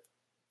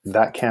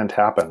that can't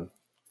happen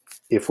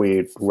if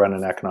we run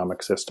an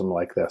economic system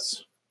like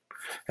this.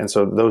 And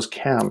so those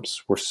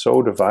camps were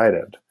so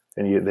divided,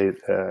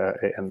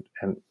 and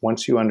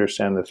once you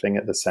understand the thing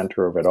at the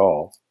center of it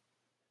all,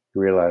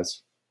 you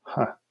realize,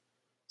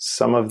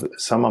 some of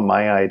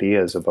my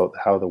ideas about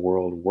how the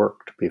world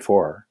worked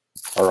before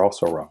are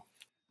also wrong.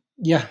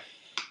 Yeah.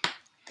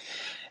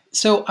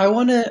 So I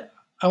want to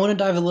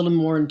dive a little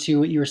more into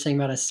what you were saying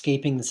about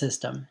escaping the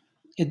system.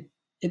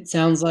 It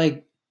sounds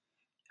like,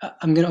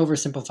 I'm going to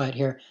oversimplify it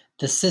here.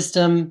 The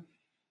system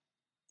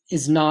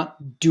is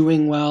not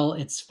doing well.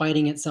 It's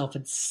fighting itself.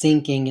 It's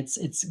sinking.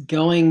 It's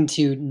going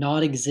to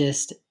not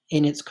exist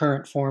in its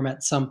current form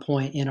at some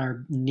point in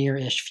our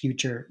near-ish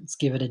future. Let's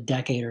give it a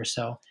decade or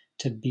so,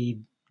 to be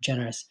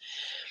generous.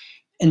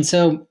 And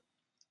so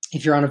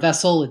if you're on a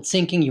vessel, it's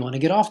sinking, you want to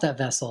get off that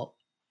vessel.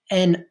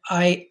 And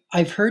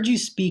I've heard you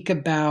speak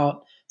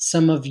about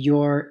some of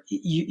you're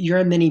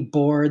on many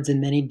boards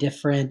and many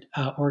different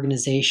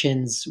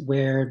organizations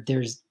where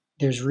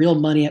there's real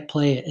money at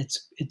play.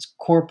 It's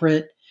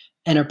corporate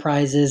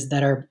enterprises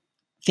that are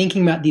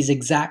thinking about these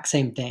exact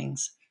same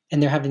things,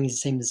 and they're having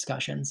these same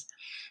discussions.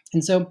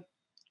 And so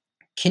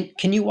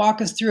can you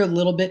walk us through a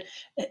little bit?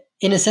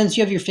 In a sense,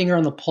 you have your finger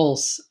on the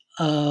pulse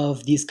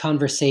of these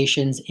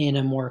conversations in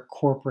a more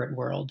corporate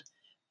world.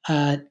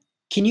 Can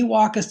you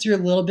walk us through a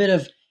little bit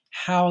of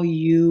how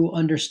you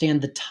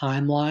understand the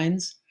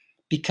timelines?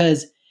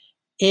 Because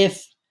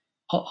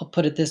I'll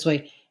put it this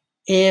way,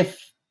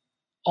 if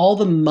all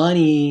the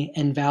money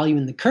and value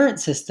in the current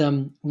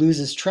system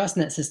loses trust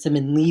in that system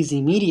and leaves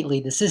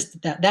immediately,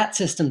 that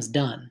system's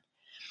done.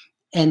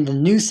 And the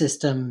new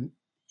system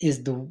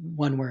is the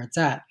one where it's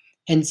at.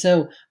 And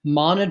so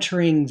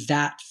monitoring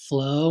that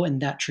flow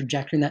and that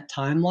trajectory and that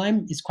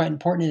timeline is quite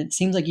important. And it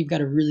seems like you've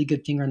got a really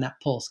good finger on that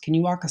pulse. Can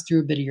you walk us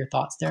through a bit of your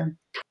thoughts there?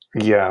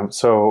 Yeah.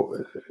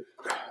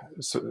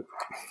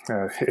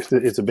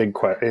 It's a big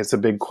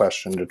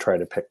question to try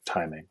to pick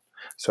timing.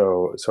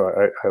 So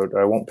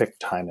I won't pick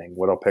timing.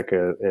 What I'll pick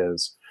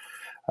is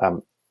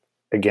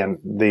again,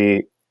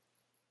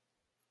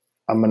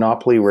 a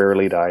monopoly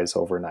rarely dies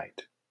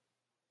overnight.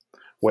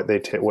 What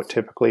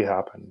typically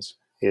happens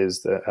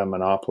is that a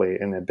monopoly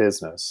in a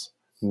business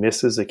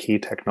misses a key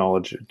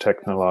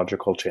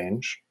technological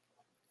change,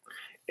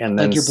 and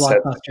then like your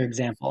Blockbuster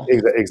example.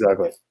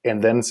 Exactly,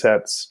 and then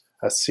sets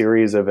a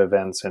series of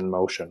events in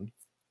motion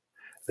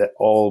that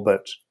all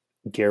but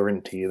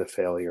guarantee the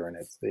failure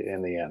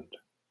in the end.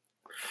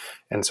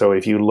 And so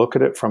if you look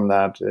at it from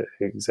that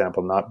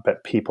example, not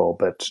people,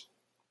 but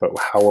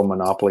how a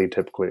monopoly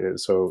typically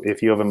is. So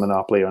if you have a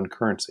monopoly on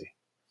currency,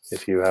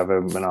 if you have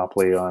a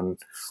monopoly on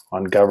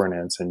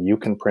governance, and you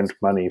can print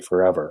money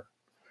forever,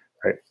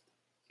 right?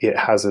 It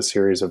has a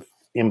series of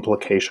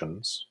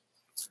implications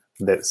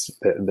that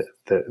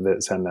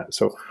send that.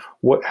 So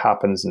what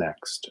happens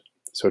next?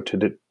 So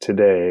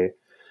today,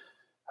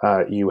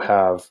 you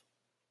have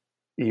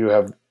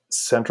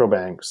central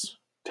banks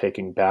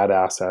taking bad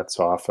assets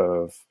off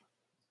of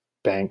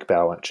bank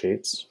balance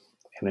sheets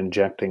and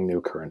injecting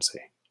new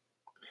currency.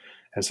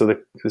 And so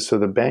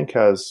the bank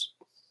has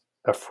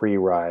a free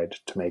ride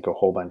to make a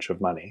whole bunch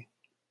of money,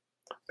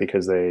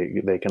 because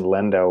they can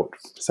lend out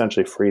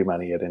essentially free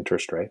money at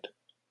interest rate,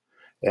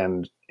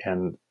 and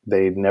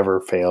they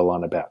never fail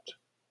on a bet,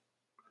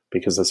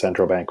 because the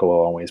central bank will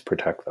always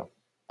protect them.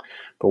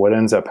 But what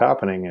ends up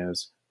happening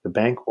is the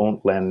bank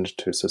won't lend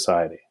to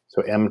society.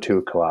 So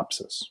M2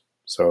 collapses.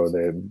 So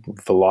the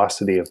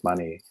velocity of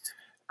money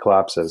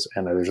collapses,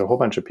 and there's a whole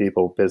bunch of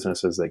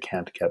businesses that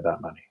can't get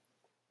that money.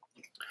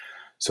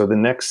 So the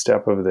next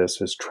step of this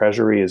is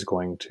Treasury is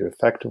going to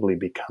effectively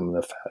become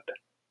the Fed.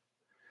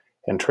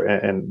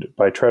 And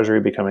by Treasury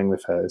becoming the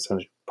Fed,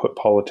 essentially put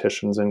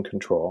politicians in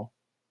control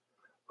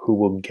who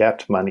will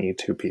get money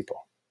to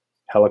people.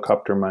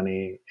 Helicopter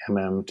money,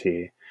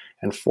 MMT.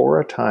 And for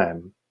a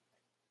time,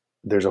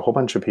 there's a whole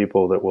bunch of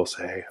people that will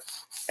say,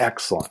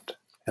 excellent,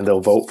 and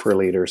they'll vote for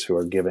leaders who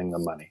are giving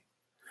them money.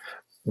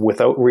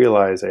 without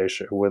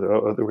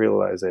the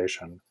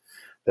realization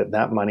that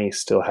that money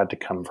still had to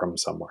come from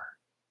somewhere.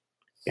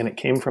 And it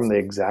came from the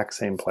exact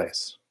same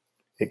place.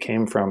 It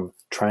came from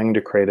trying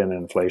to create an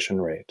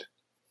inflation rate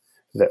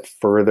that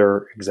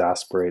further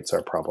exasperates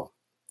our problem.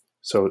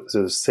 So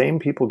the same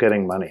people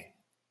getting money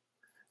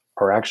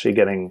are actually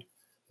getting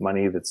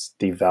money that's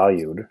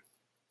devalued,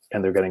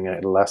 and they're getting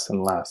it less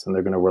and less, and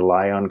they're going to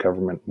rely on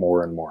government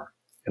more and more.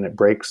 And it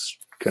breaks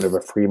kind of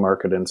a free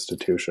market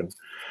institution.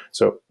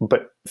 So,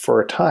 but for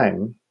a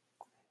time,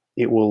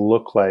 it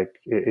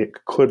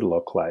could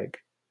look like,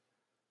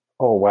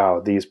 oh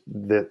wow,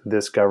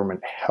 this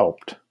government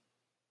helped,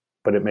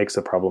 but it makes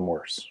the problem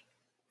worse.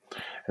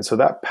 And so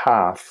that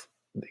path,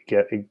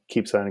 it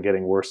keeps on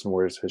getting worse and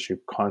worse as you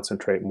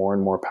concentrate more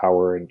and more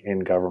power in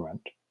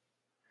government,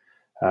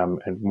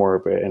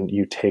 and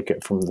you take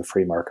it from the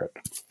free market.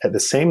 At the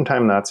same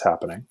time that's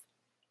happening,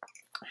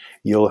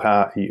 you'll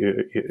have,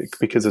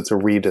 because it's a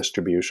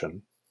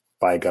redistribution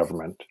by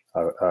government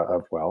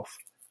of wealth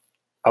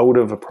out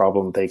of a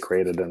problem they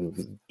created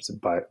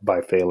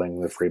by failing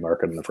the free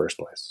market in the first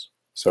place.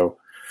 So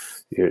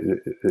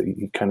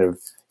you kind of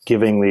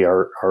giving the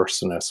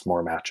arsonist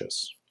more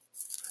matches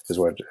is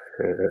what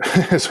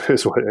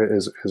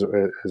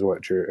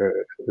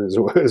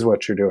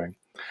you're doing.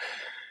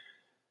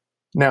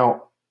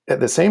 Now, at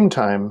the same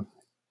time,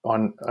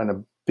 on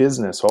a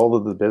business, all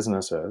of the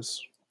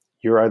businesses,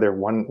 you're either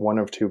one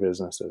of two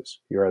businesses.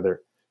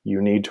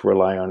 You need to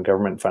rely on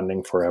government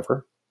funding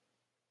forever,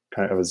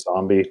 kind of a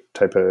zombie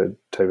type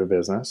of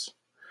business,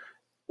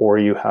 or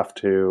you have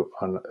to,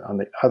 on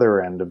the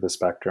other end of the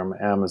spectrum,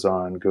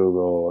 Amazon,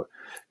 Google,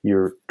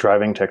 you're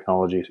driving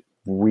technology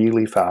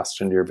really fast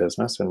into your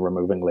business and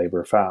removing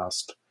labor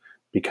fast,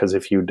 because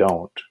if you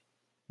don't,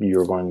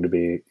 you're going to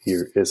be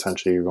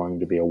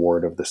a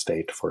ward of the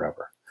state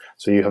forever.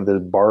 So you have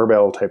this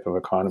barbell type of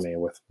economy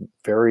with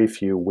very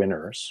few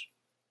winners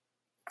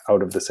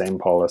out of the same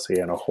policy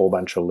and a whole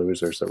bunch of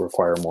losers that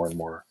require more and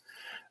more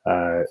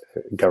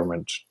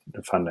government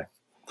funding.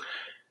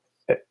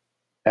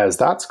 As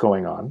that's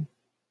going on,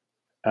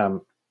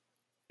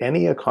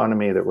 any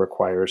economy that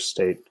requires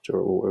state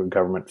or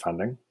government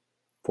funding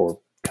for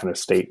kind of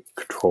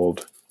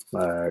state-controlled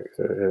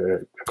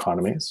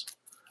economies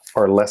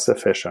are less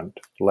efficient,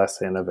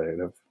 less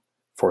innovative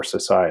for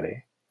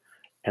society,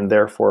 and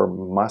therefore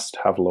must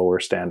have lower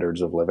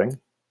standards of living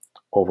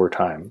over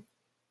time,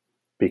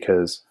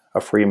 because a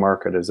free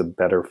market is a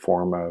better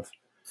form of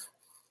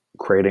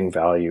creating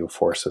value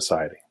for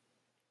society.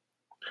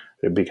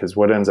 Because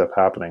what ends up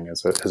happening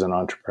as an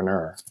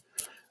entrepreneur,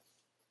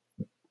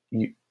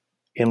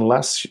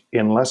 unless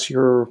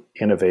your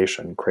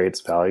innovation creates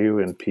value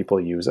and people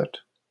use it,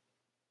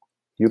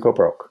 you go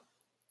broke.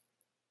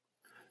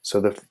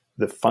 So that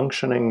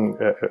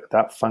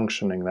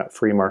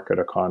free market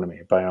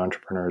economy by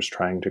entrepreneurs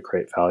trying to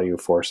create value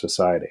for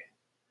society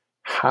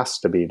has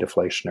to be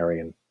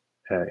deflationary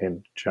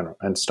in general,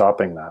 and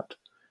stopping that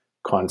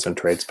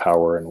concentrates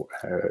power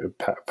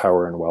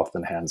and wealth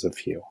in hands of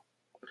few.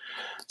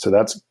 So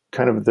that's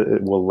kind of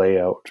will lay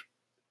out.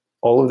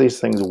 All of these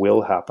things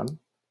will happen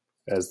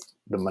as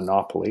the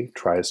monopoly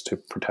tries to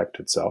protect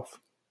itself,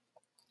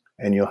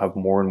 and you'll have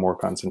more and more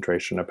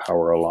concentration of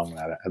power along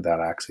that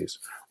axis,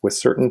 with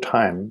certain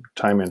time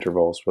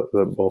intervals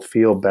that will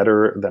feel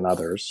better than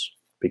others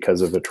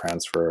because of the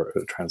transfer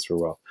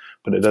wealth.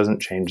 But it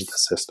doesn't change the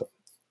system.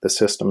 The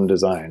system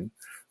design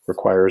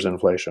requires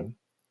inflation,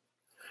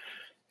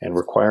 and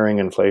requiring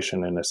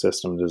inflation in a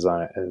system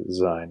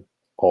design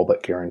all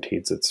but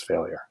guarantees its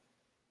failure.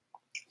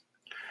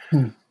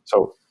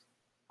 So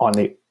on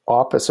the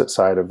opposite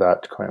side of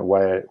that coin,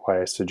 why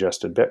I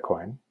suggested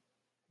Bitcoin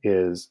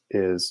is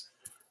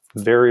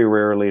very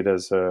rarely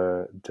does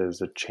a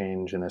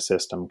change in a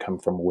system come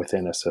from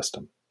within a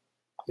system.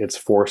 It's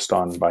forced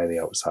on by the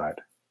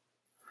outside.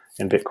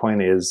 And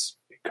Bitcoin is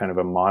kind of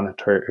a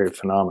monetary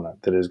phenomenon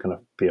that is going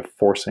to be a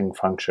forcing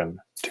function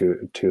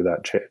to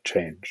that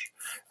change.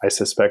 I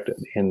suspect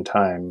in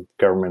time,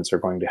 governments are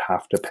going to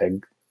have to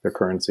peg their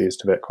currencies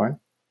to Bitcoin,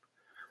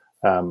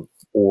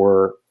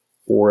 or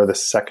the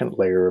second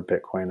layer of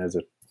Bitcoin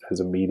as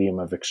a medium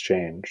of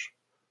exchange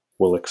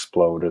will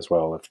explode as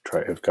well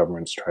if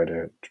governments try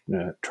to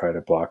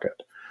block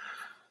it.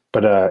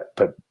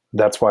 But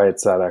that's why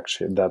it's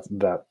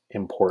that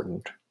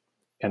important,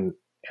 and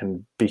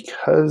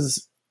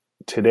because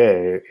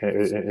today,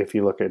 if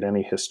you look at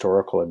any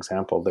historical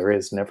example, there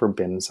has never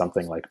been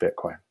something like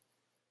Bitcoin.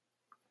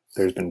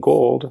 There's been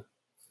gold,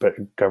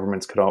 but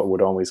governments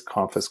would always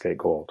confiscate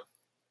gold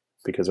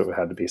because it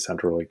had to be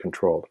centrally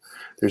controlled.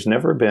 There's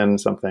never been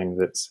something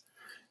that's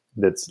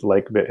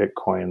like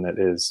Bitcoin that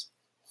is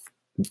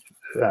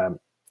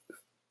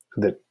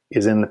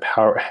in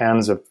the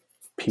hands of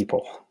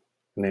people,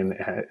 and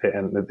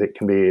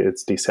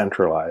it's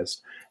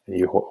decentralized, and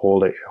you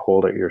hold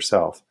it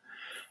yourself.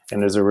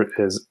 And as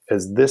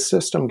this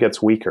system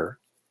gets weaker,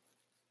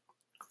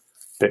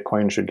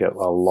 Bitcoin should get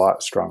a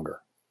lot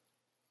stronger.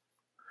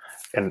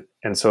 And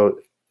so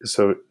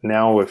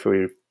now, if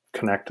we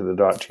connect to the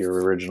dot to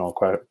your original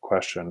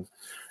question,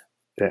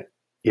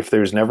 if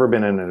there's never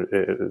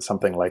been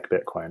something like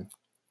Bitcoin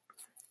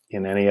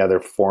in any other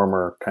form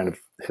or kind of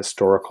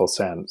historical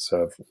sense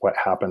of what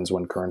happens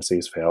when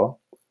currencies fail,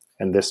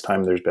 and this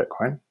time there's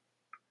Bitcoin,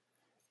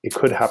 it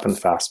could happen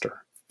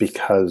faster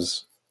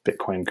because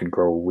Bitcoin could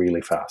grow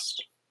really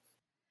fast.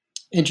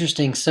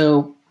 Interesting.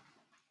 So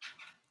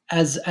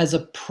as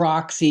a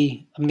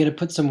proxy, I'm going to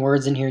put some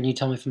words in here and you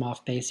tell me if I'm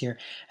off base here.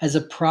 As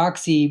a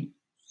proxy,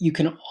 you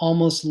can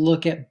almost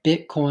look at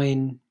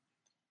Bitcoin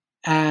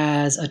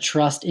as a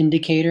trust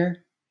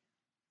indicator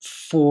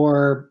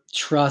for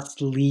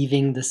trust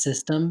leaving the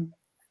system.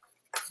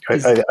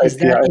 Is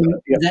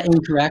that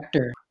incorrect?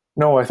 Or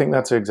no, I think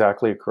that's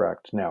exactly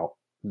correct. Now,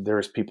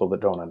 there's people that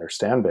don't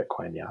understand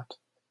Bitcoin yet,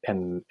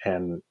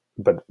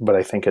 but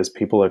I think as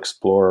people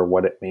explore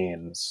what it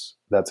means,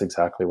 that's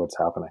exactly what's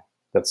happening.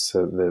 That's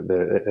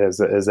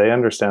as they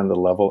understand the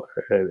level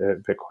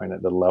Bitcoin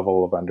at the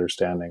level of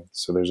understanding.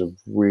 So there's a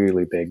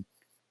really big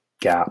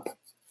gap,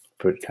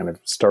 but kind of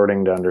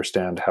starting to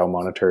understand how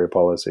monetary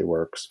policy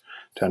works,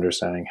 to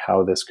understanding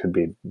how this could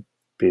be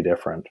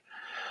different.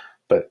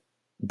 But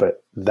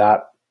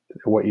that,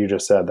 what you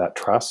just said, that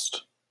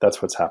trust, that's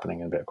what's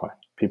happening in Bitcoin.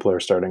 People are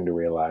starting to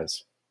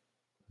realize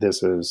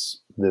this is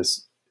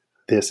the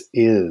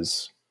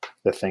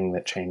thing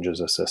that changes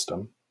a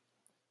system,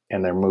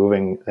 and they're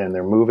moving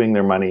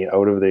their money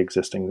out of the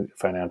existing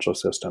financial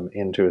system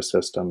into a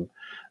system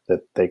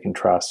that they can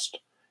trust,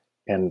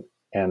 and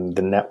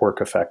the network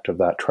effect of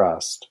that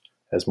trust,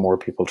 as more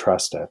people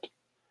trust it,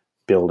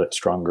 build it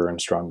stronger and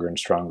stronger and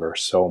stronger,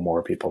 so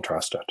more people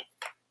trust it.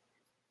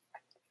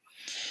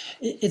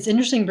 it's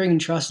interesting bringing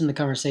trust in the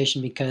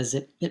conversation because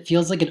it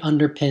feels like it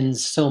underpins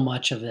so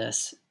much of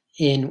this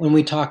when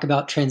we talk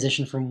about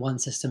transition from one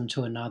system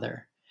to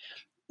another.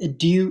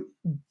 Do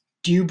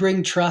you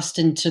bring trust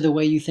into the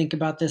way you think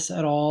about this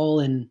at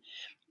all, and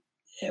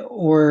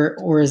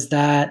or is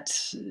that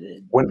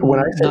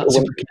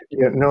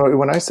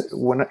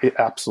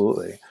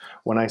absolutely,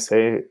 when I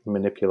say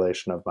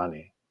manipulation of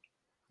money,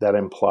 that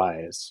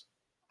implies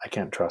I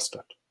can't trust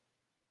it,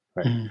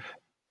 right? Mm-hmm.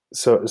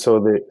 So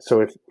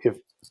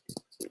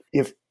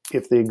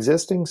if the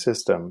existing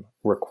system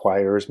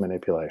requires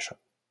manipulation,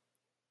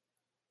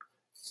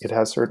 it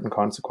has certain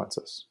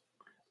consequences,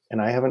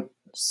 and I haven't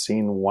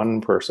seen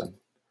one person,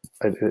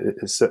 I'd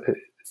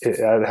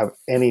have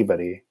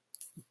anybody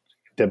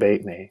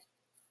debate me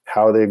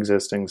how the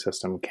existing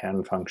system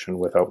can function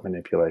without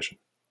manipulation,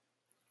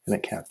 and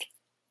it can't.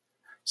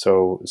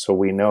 So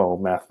we know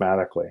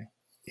mathematically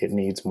it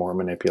needs more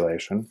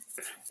manipulation,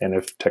 and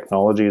if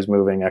technology is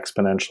moving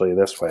exponentially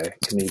this way,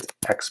 it needs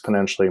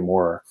exponentially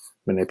more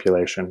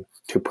manipulation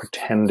to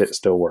pretend it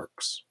still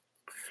works.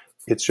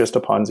 It's just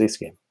a Ponzi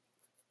scheme,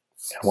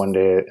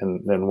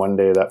 and then one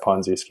day that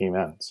Ponzi scheme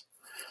ends,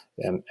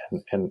 and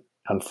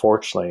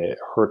unfortunately it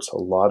hurts a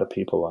lot of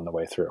people on the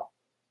way through.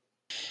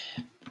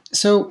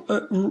 So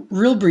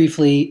real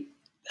briefly,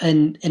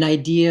 an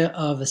idea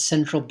of a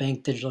central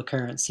bank digital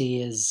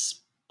currency is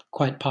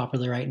quite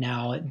popular right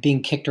now,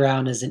 being kicked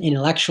around as an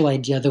intellectual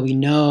idea, though we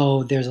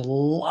know there's a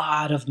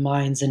lot of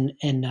minds and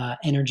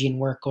energy and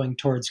work going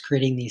towards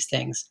creating these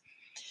things.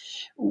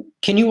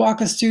 Can you walk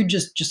us through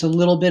just a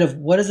little bit of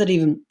what does it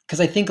even,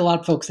 because I think a lot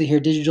of folks that hear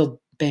digital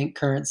bank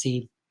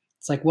currency,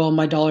 it's like, well,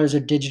 my dollars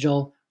are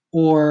digital,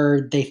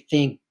 or they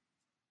think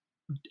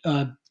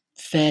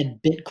Fed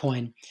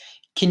Bitcoin.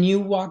 Can you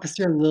walk us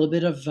through a little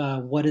bit of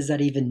what does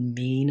that even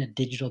mean, a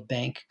digital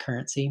bank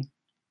currency?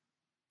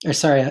 Or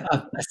sorry,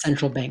 a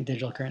central bank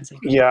digital currency.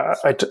 Yeah,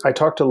 I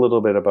talked a little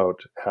bit about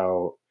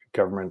how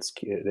governments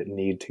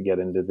need to get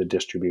into the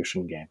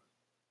distribution game,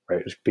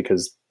 right?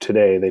 Because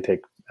today they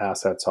take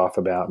assets off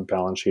a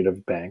balance sheet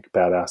of bank,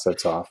 bad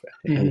assets off,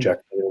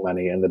 inject new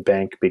money, and the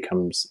bank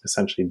becomes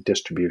essentially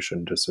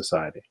distribution to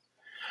society.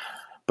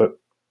 But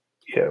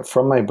yeah,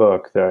 from my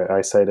book,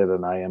 I cited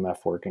an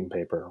IMF working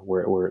paper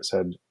where it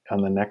said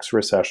on the next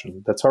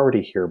recession, that's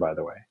already here, by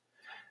the way,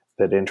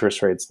 that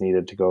interest rates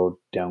needed to go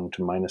down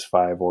to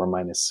 -5 or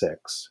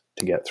 -6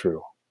 to get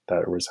through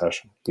that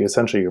recession.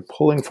 You're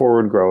pulling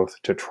forward growth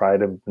to try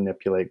to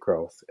manipulate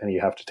growth, and you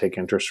have to take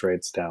interest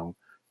rates down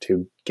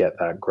to get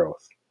that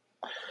growth.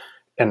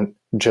 And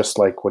just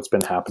like what's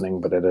been happening,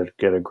 but at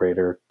a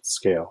greater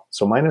scale.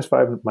 So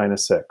 -5,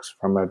 -6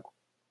 from a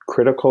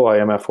critical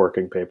IMF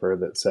working paper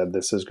that said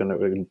this is going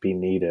to be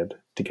needed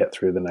to get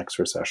through the next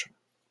recession.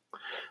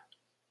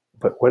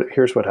 But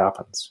here's what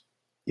happens.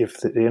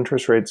 If the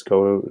interest rates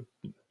go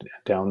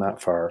down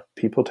that far,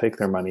 people take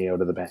their money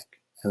out of the bank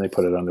and they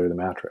put it under the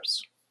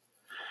mattress.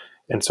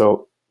 And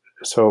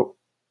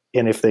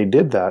and if they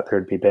did that,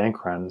 there'd be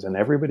bank runs and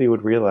everybody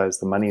would realize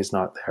the money's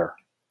not there.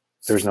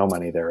 There's no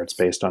money there. It's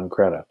based on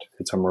credit.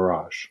 It's a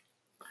mirage.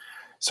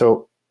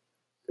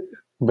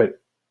 But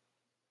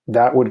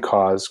that would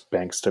cause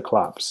banks to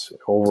collapse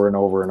over and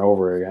over and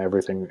over.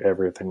 Everything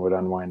would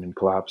unwind and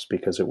collapse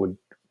because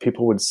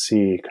people would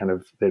see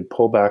they'd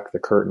pull back the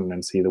curtain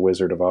and see the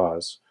Wizard of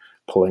Oz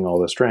pulling all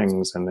the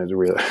strings and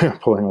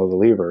pulling all the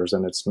levers,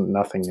 and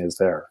nothing is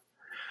there.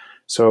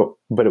 So,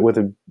 but with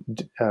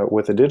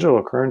a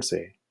digital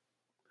currency,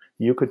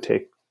 you could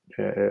take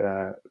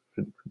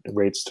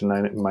rates to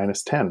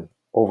 -10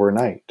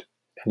 overnight,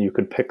 and you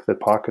could pick the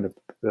pocket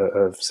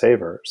of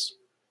savers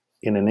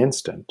in an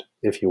instant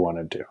if you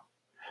wanted to.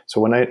 So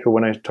when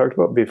I talked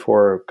about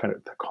before kind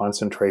of the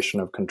concentration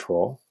of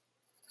control,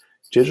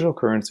 digital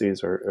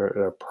currencies are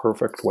a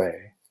perfect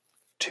way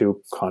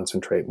to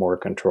concentrate more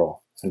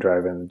control and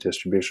drive in the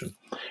distribution.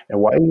 And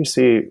why you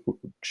see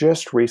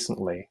just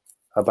recently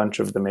a bunch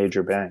of the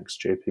major banks,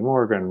 JP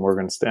Morgan,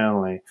 Morgan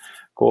Stanley,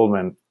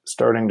 Goldman,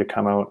 starting to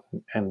come out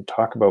and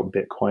talk about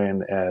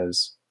Bitcoin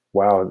as,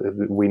 wow,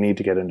 we need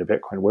to get into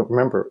Bitcoin.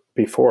 Remember,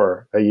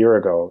 before, a year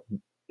ago,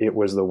 it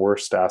was the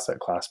worst asset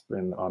class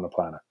on the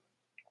planet.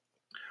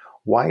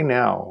 Why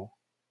now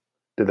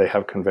do they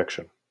have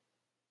conviction?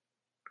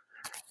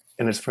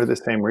 And it's for the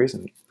same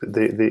reason.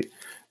 The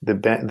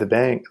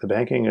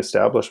banking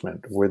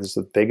establishment was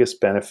the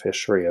biggest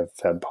beneficiary of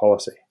Fed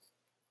policy,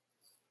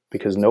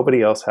 because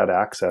nobody else had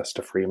access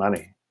to free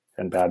money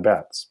and bad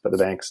bets, but the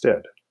banks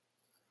did.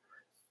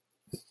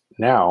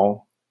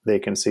 Now they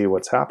can see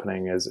what's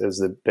happening as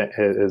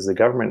the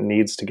government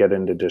needs to get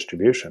into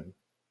distribution.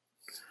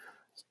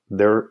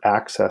 Their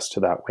access to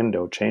that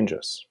window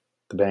changes.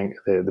 The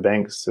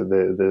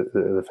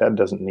Fed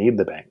doesn't need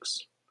the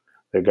banks.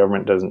 The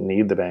government doesn't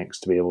need the banks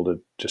to be able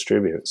to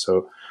distribute.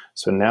 So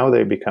now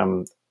they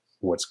become,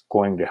 what's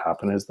going to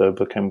happen is they'll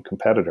become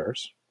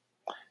competitors.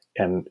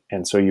 And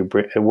so you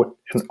bring,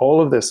 and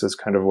all of this is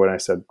kind of what I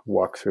said,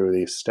 walk through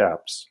these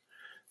steps.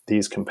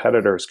 These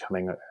competitors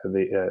coming on.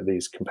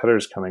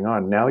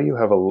 Now you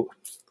have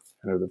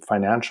the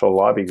financial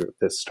lobby group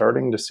that's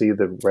starting to see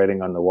the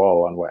writing on the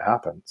wall on what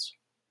happens.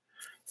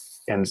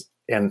 And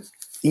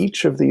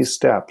each of these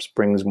steps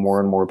brings more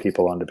and more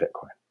people onto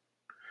Bitcoin,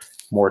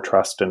 more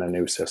trust in a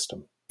new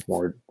system,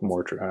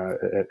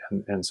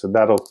 and so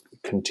that'll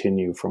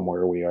continue from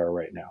where we are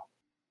right now.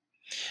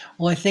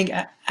 Well, I think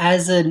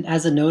as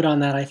a note on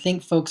that, I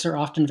think folks are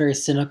often very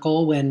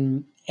cynical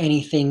when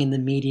anything in the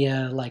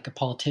media, like a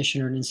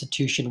politician or an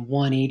institution,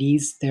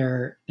 180s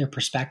their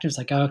perspectives.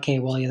 Like, oh, okay,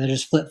 well, yeah, they're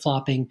just flip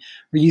flopping.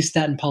 We're used to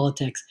that in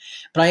politics.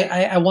 But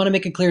I want to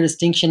make a clear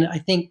distinction. I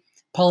think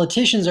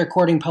politicians are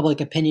courting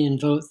public opinion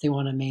and votes. They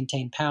want to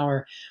maintain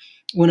power.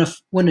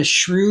 When a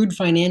shrewd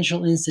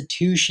financial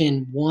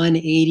institution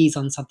 180s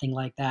on something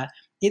like that,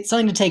 it's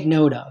something to take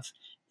note of.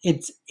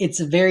 It's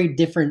a very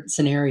different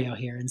scenario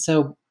here. And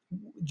so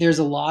there's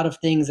a lot of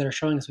things that are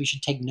showing us we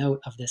should take note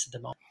of this at the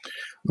moment.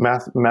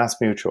 Mass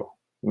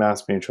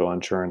Mutual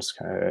Insurance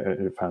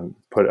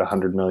put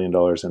 $100 million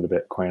into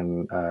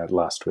Bitcoin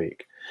last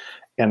week.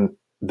 And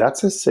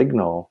that's a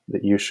signal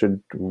that you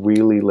should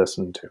really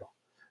listen to.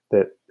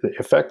 That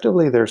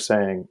effectively they're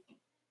saying,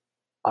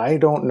 I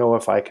don't know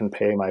if I can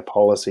pay my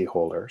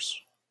policyholders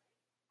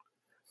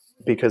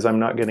because I'm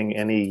not getting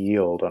any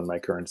yield on my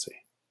currency.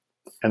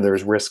 And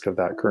there's risk of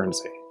that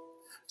currency.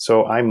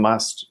 So I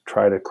must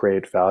try to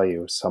create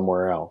value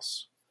somewhere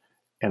else.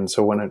 And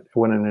so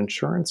when an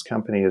insurance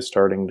company is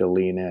starting to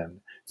lean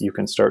in, you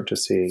can start to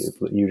see,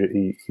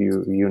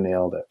 you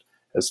nailed it.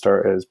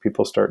 As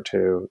people start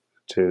to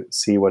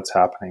see what's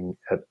happening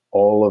at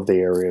all of the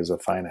areas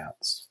of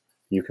finance,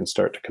 you can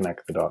start to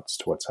connect the dots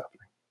to what's happening.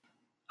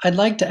 I'd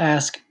like to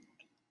ask,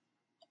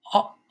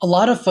 a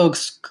lot of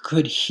folks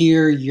could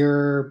hear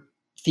your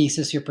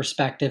thesis, your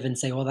perspective, and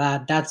say, well,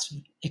 that's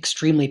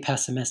extremely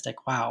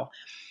pessimistic. Wow.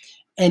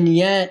 And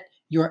yet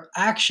your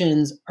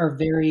actions are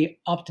very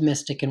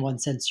optimistic in one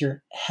sense.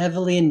 You're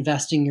heavily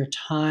investing your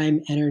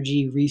time,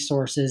 energy,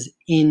 resources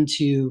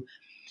into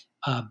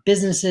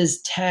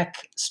businesses, tech,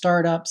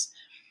 startups.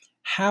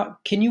 How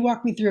can you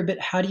walk me through a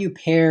bit? How do you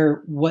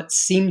pair what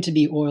seem to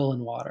be oil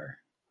and water?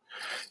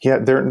 Yeah,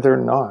 they're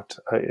not.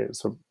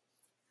 So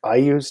I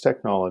use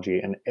technology,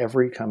 and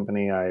every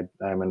company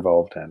I'm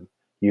involved in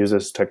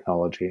uses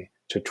technology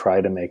to try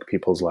to make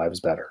people's lives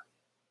better.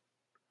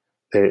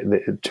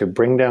 To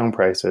bring down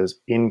prices,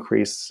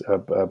 increase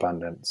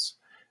abundance.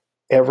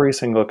 Every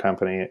single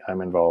company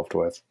I'm involved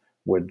with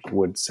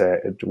would say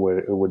it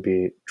would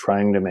be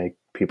trying to make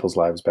people's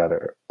lives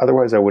better.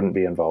 Otherwise, I wouldn't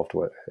be involved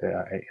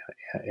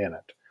in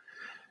it.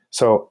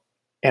 So,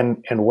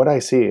 and what I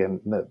see, and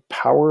the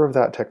power of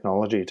that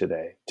technology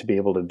today to be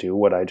able to do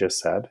what I just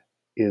said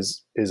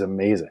is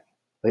amazing.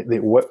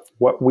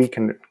 What we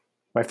can.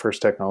 My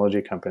first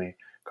technology company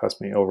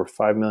cost me over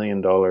 $5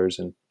 million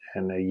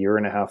in a year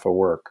and a half of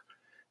work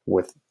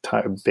with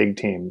big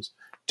teams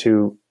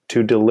to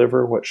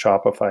deliver what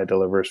Shopify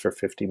delivers for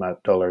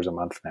 $50 a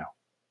month now.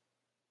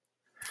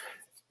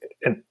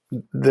 And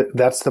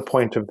that's the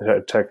point of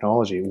the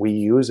technology. We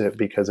use it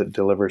because it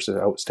delivers an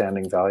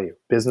outstanding value.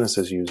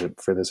 Businesses use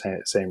it for the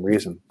same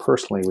reason.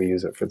 Personally, we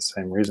use it for the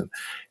same reason.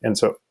 And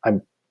so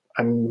I'm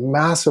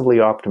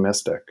massively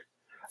optimistic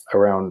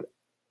around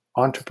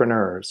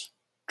entrepreneurs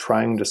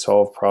trying to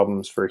solve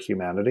problems for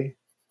humanity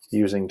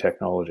using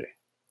technology.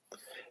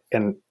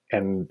 And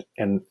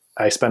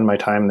I spend my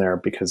time there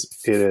because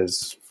it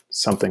is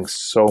something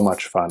so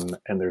much fun,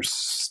 and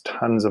there's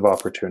tons of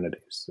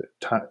opportunities.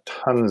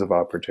 Tons of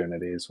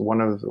opportunities.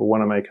 One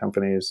of my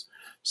companies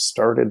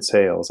started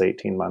sales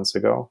 18 months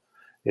ago,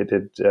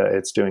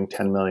 It's doing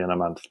 10 million a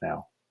month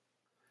now.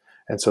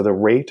 And so the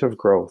rate of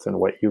growth and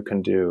what you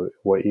can do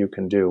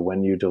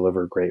when you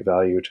deliver great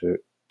value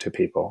to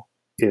people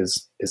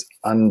is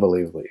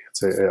unbelievably.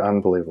 It's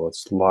unbelievable.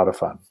 It's a lot of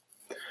fun.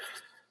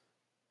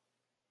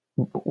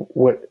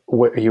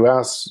 What you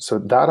asked, so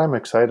that I'm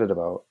excited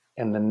about,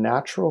 and the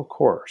natural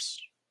course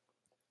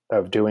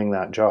of doing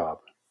that job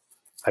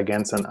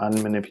against an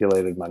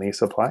unmanipulated money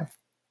supply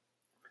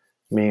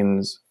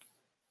means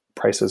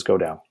prices go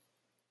down.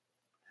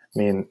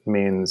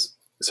 Means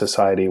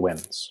society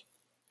wins.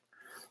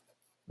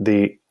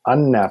 The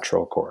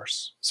unnatural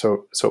course.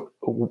 So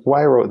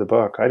why I wrote the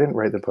book, I didn't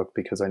write the book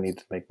because I need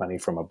to make money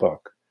from a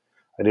book.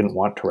 I didn't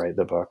want to write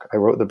the book. I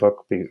wrote the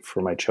book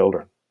for my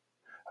children.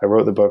 I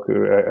wrote the book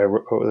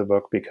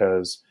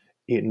because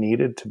it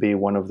needed to be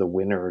one of the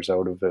winners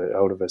out of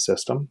a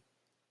system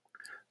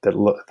that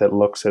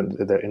looks at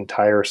the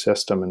entire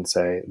system and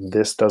say,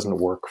 this doesn't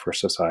work for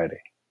society.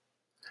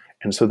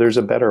 And so there's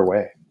a better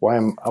way. Why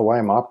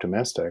I'm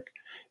optimistic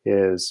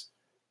is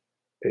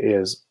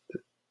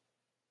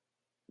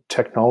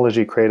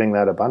technology creating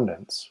that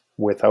abundance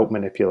without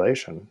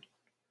manipulation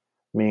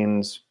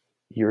means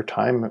your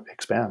time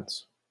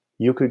expands.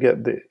 You could get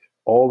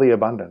all the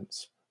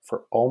abundance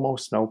for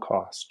almost no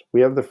cost.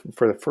 We have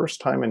for the first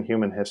time in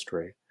human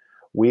history,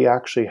 we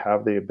actually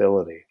have the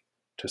ability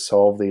to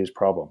solve these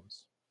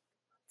problems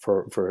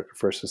for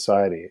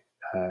society,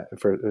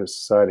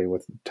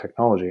 with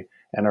technology,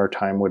 and our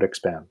time would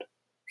expand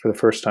for the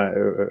first time.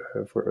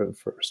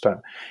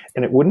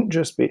 And it wouldn't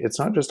just be, it's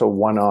not just a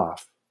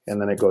one-off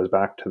and then it goes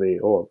back to the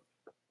old.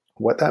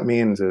 What that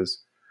means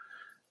is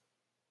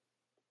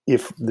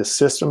if the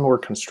system were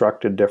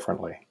constructed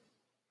differently,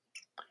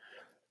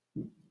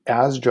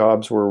 as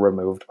jobs were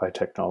removed by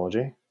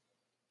technology,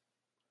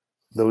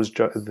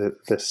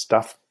 the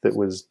stuff that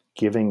was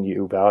giving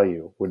you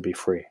value would be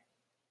free.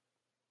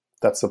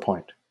 That's the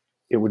point.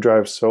 It would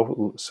drive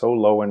so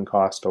low in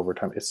cost over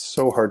time. It's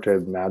so hard to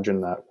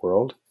imagine that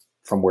world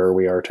from where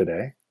we are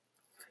today.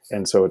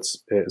 And so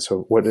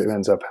so what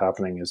ends up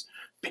happening is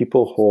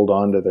people hold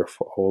on to their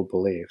old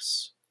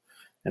beliefs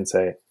and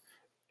say,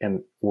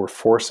 and we're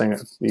forcing,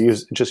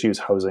 just use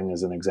housing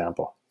as an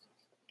example.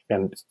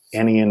 And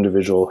any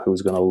individual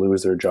who's going to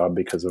lose their job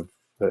because of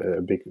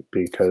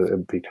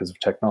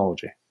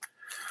technology.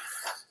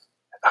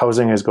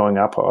 Housing is going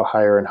up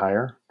higher and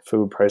higher.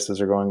 Food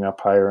prices are going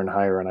up higher and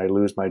higher, and I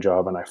lose my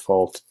job and I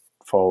fall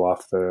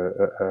off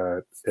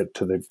to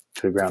the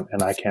ground,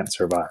 and I can't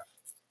survive.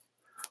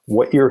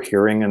 What you're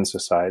hearing in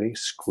society,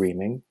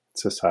 screaming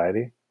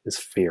society, is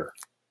fear.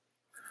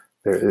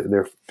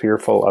 They're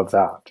fearful of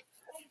that,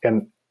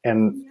 and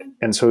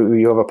so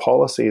you have a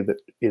policy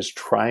that is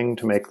trying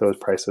to make those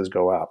prices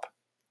go up,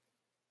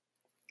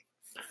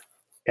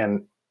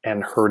 and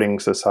hurting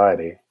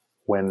society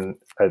when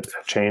a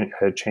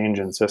change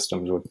in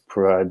systems would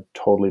provide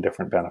totally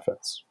different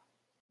benefits.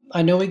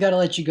 I know we got to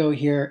let you go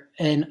here,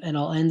 and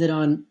I'll end it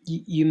on,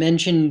 you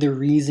mentioned the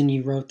reason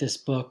you wrote this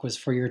book was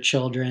for your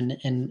children,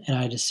 and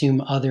I'd assume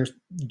other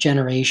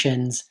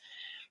generations.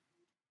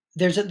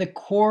 There's at the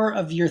core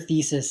of your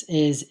thesis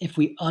is if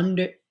we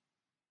understand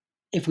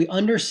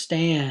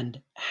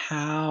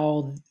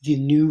how the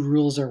new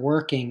rules are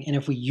working, and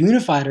if we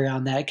unified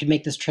around that, it could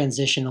make this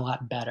transition a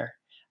lot better.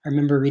 I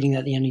remember reading that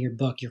at the end of your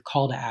book, your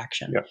call to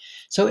action. Yep.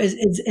 So is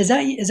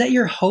that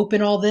your hope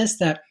in all this?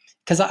 That,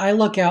 because I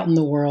look out in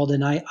the world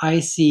and I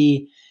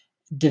see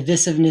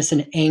divisiveness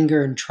and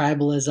anger and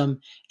tribalism,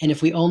 and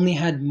if we only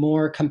had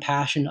more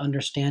compassion,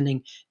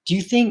 understanding, do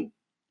you think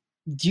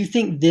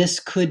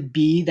this could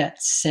be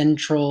that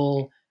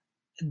central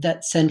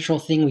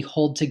thing we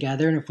hold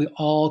together? And if we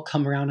all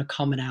come around a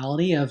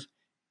commonality of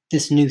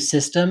this new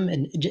system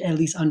and at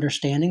least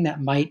understanding,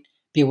 that might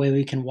be a way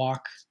we can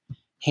walk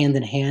hand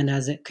in hand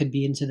as it could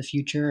be into the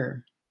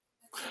future?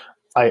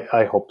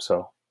 I hope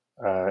so.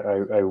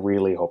 I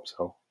really hope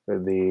so.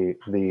 It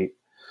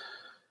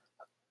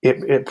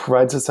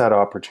provides us that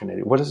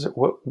opportunity. What does an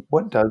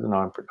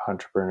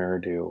entrepreneur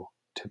do?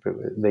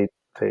 Typically,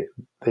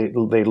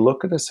 they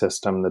look at a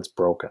system that's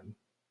broken,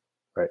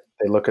 right?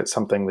 They look at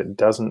something that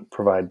doesn't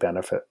provide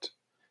benefit,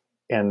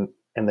 and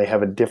they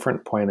have a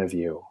different point of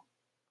view.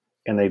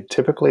 And they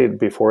typically,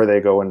 before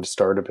they go and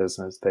start a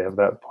business, they have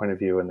that point of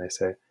view, and they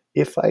say,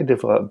 if I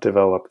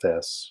develop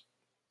this,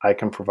 I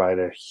can provide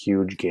a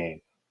huge gain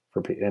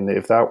for people. And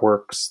if that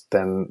works,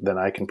 then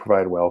I can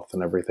provide wealth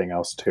and everything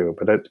else too.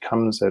 But it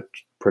comes at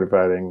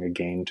providing a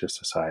gain to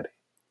society.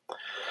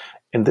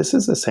 And this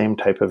is the same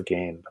type of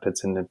gain, but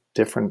it's in a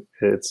different,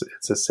 it's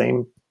the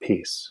same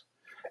piece.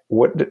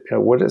 What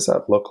does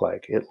that look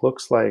like? It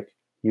looks like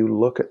you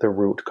look at the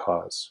root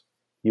cause.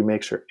 You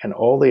make sure, and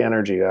all the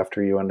energy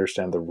after you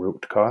understand the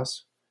root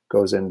cause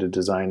goes into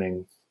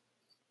designing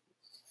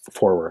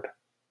forward.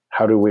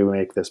 How do we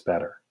make this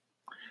better?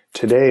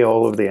 Today,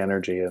 all of the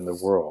energy in the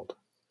world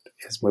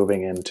is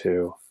moving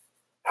into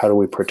how do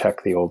we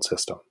protect the old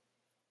system?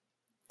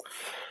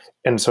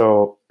 And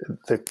so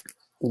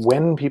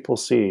when people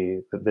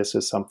see that this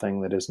is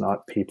something that is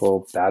not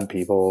people, bad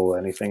people,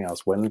 anything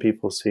else, when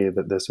people see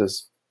that this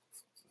is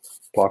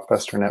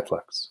Blockbuster,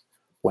 Netflix.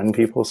 When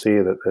people see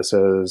that this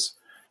is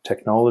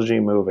technology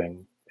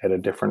moving at a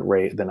different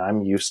rate than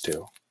I'm used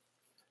to,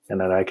 and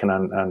that I can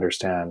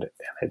understand, and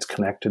it's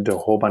connected to a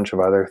whole bunch of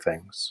other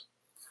things,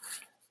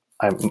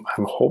 I'm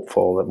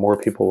hopeful that more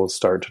people will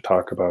start to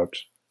talk about,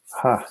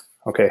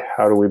 okay,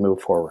 how do we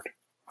move forward?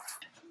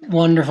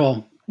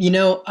 Wonderful.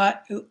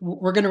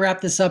 We're going to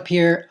wrap this up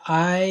here.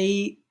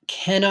 I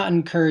cannot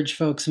encourage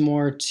folks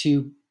more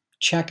to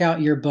check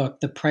out your book,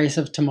 The Price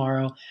of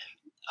Tomorrow.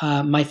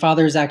 My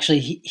father's actually,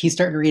 he's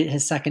starting to read it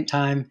his second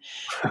time.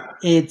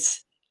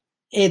 It's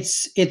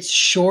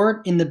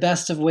short in the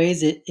best of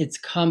ways. It's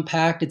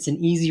compact. It's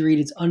an easy read.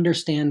 It's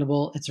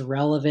understandable. It's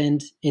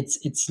relevant.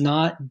 It's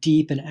not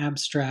deep and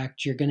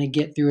abstract. You're going to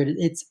get through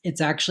it.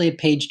 It's actually a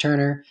page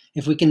turner,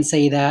 if we can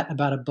say that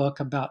about a book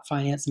about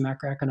finance and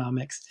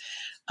macroeconomics.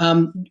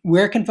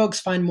 Where can folks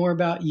find more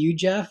about you,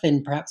 Jeff,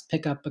 and perhaps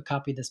pick up a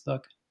copy of this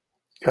book?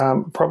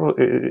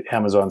 Probably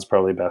Amazon's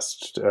probably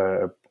best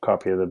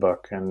copy of the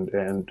book, and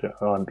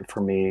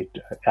for me,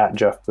 at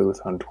Jeff Booth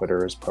on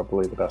Twitter is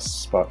probably the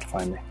best spot to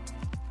find me.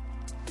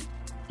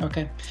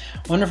 Okay,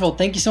 wonderful.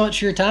 Thank you so much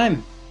for your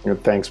time.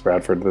 Thanks,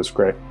 Bradford. This was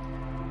great.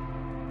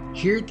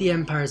 Here at the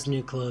Empire's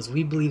New Clothes,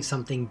 we believe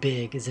something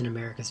big is in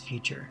America's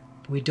future,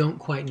 but we don't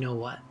quite know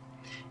what.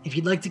 If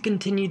you'd like to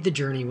continue the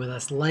journey with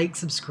us, like,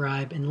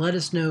 subscribe, and let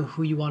us know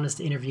who you want us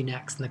to interview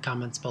next in the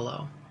comments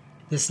below.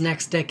 This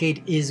next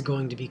decade is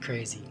going to be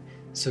crazy,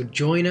 so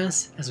join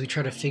us as we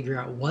try to figure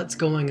out what's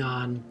going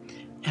on,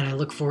 and I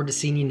look forward to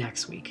seeing you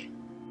next week.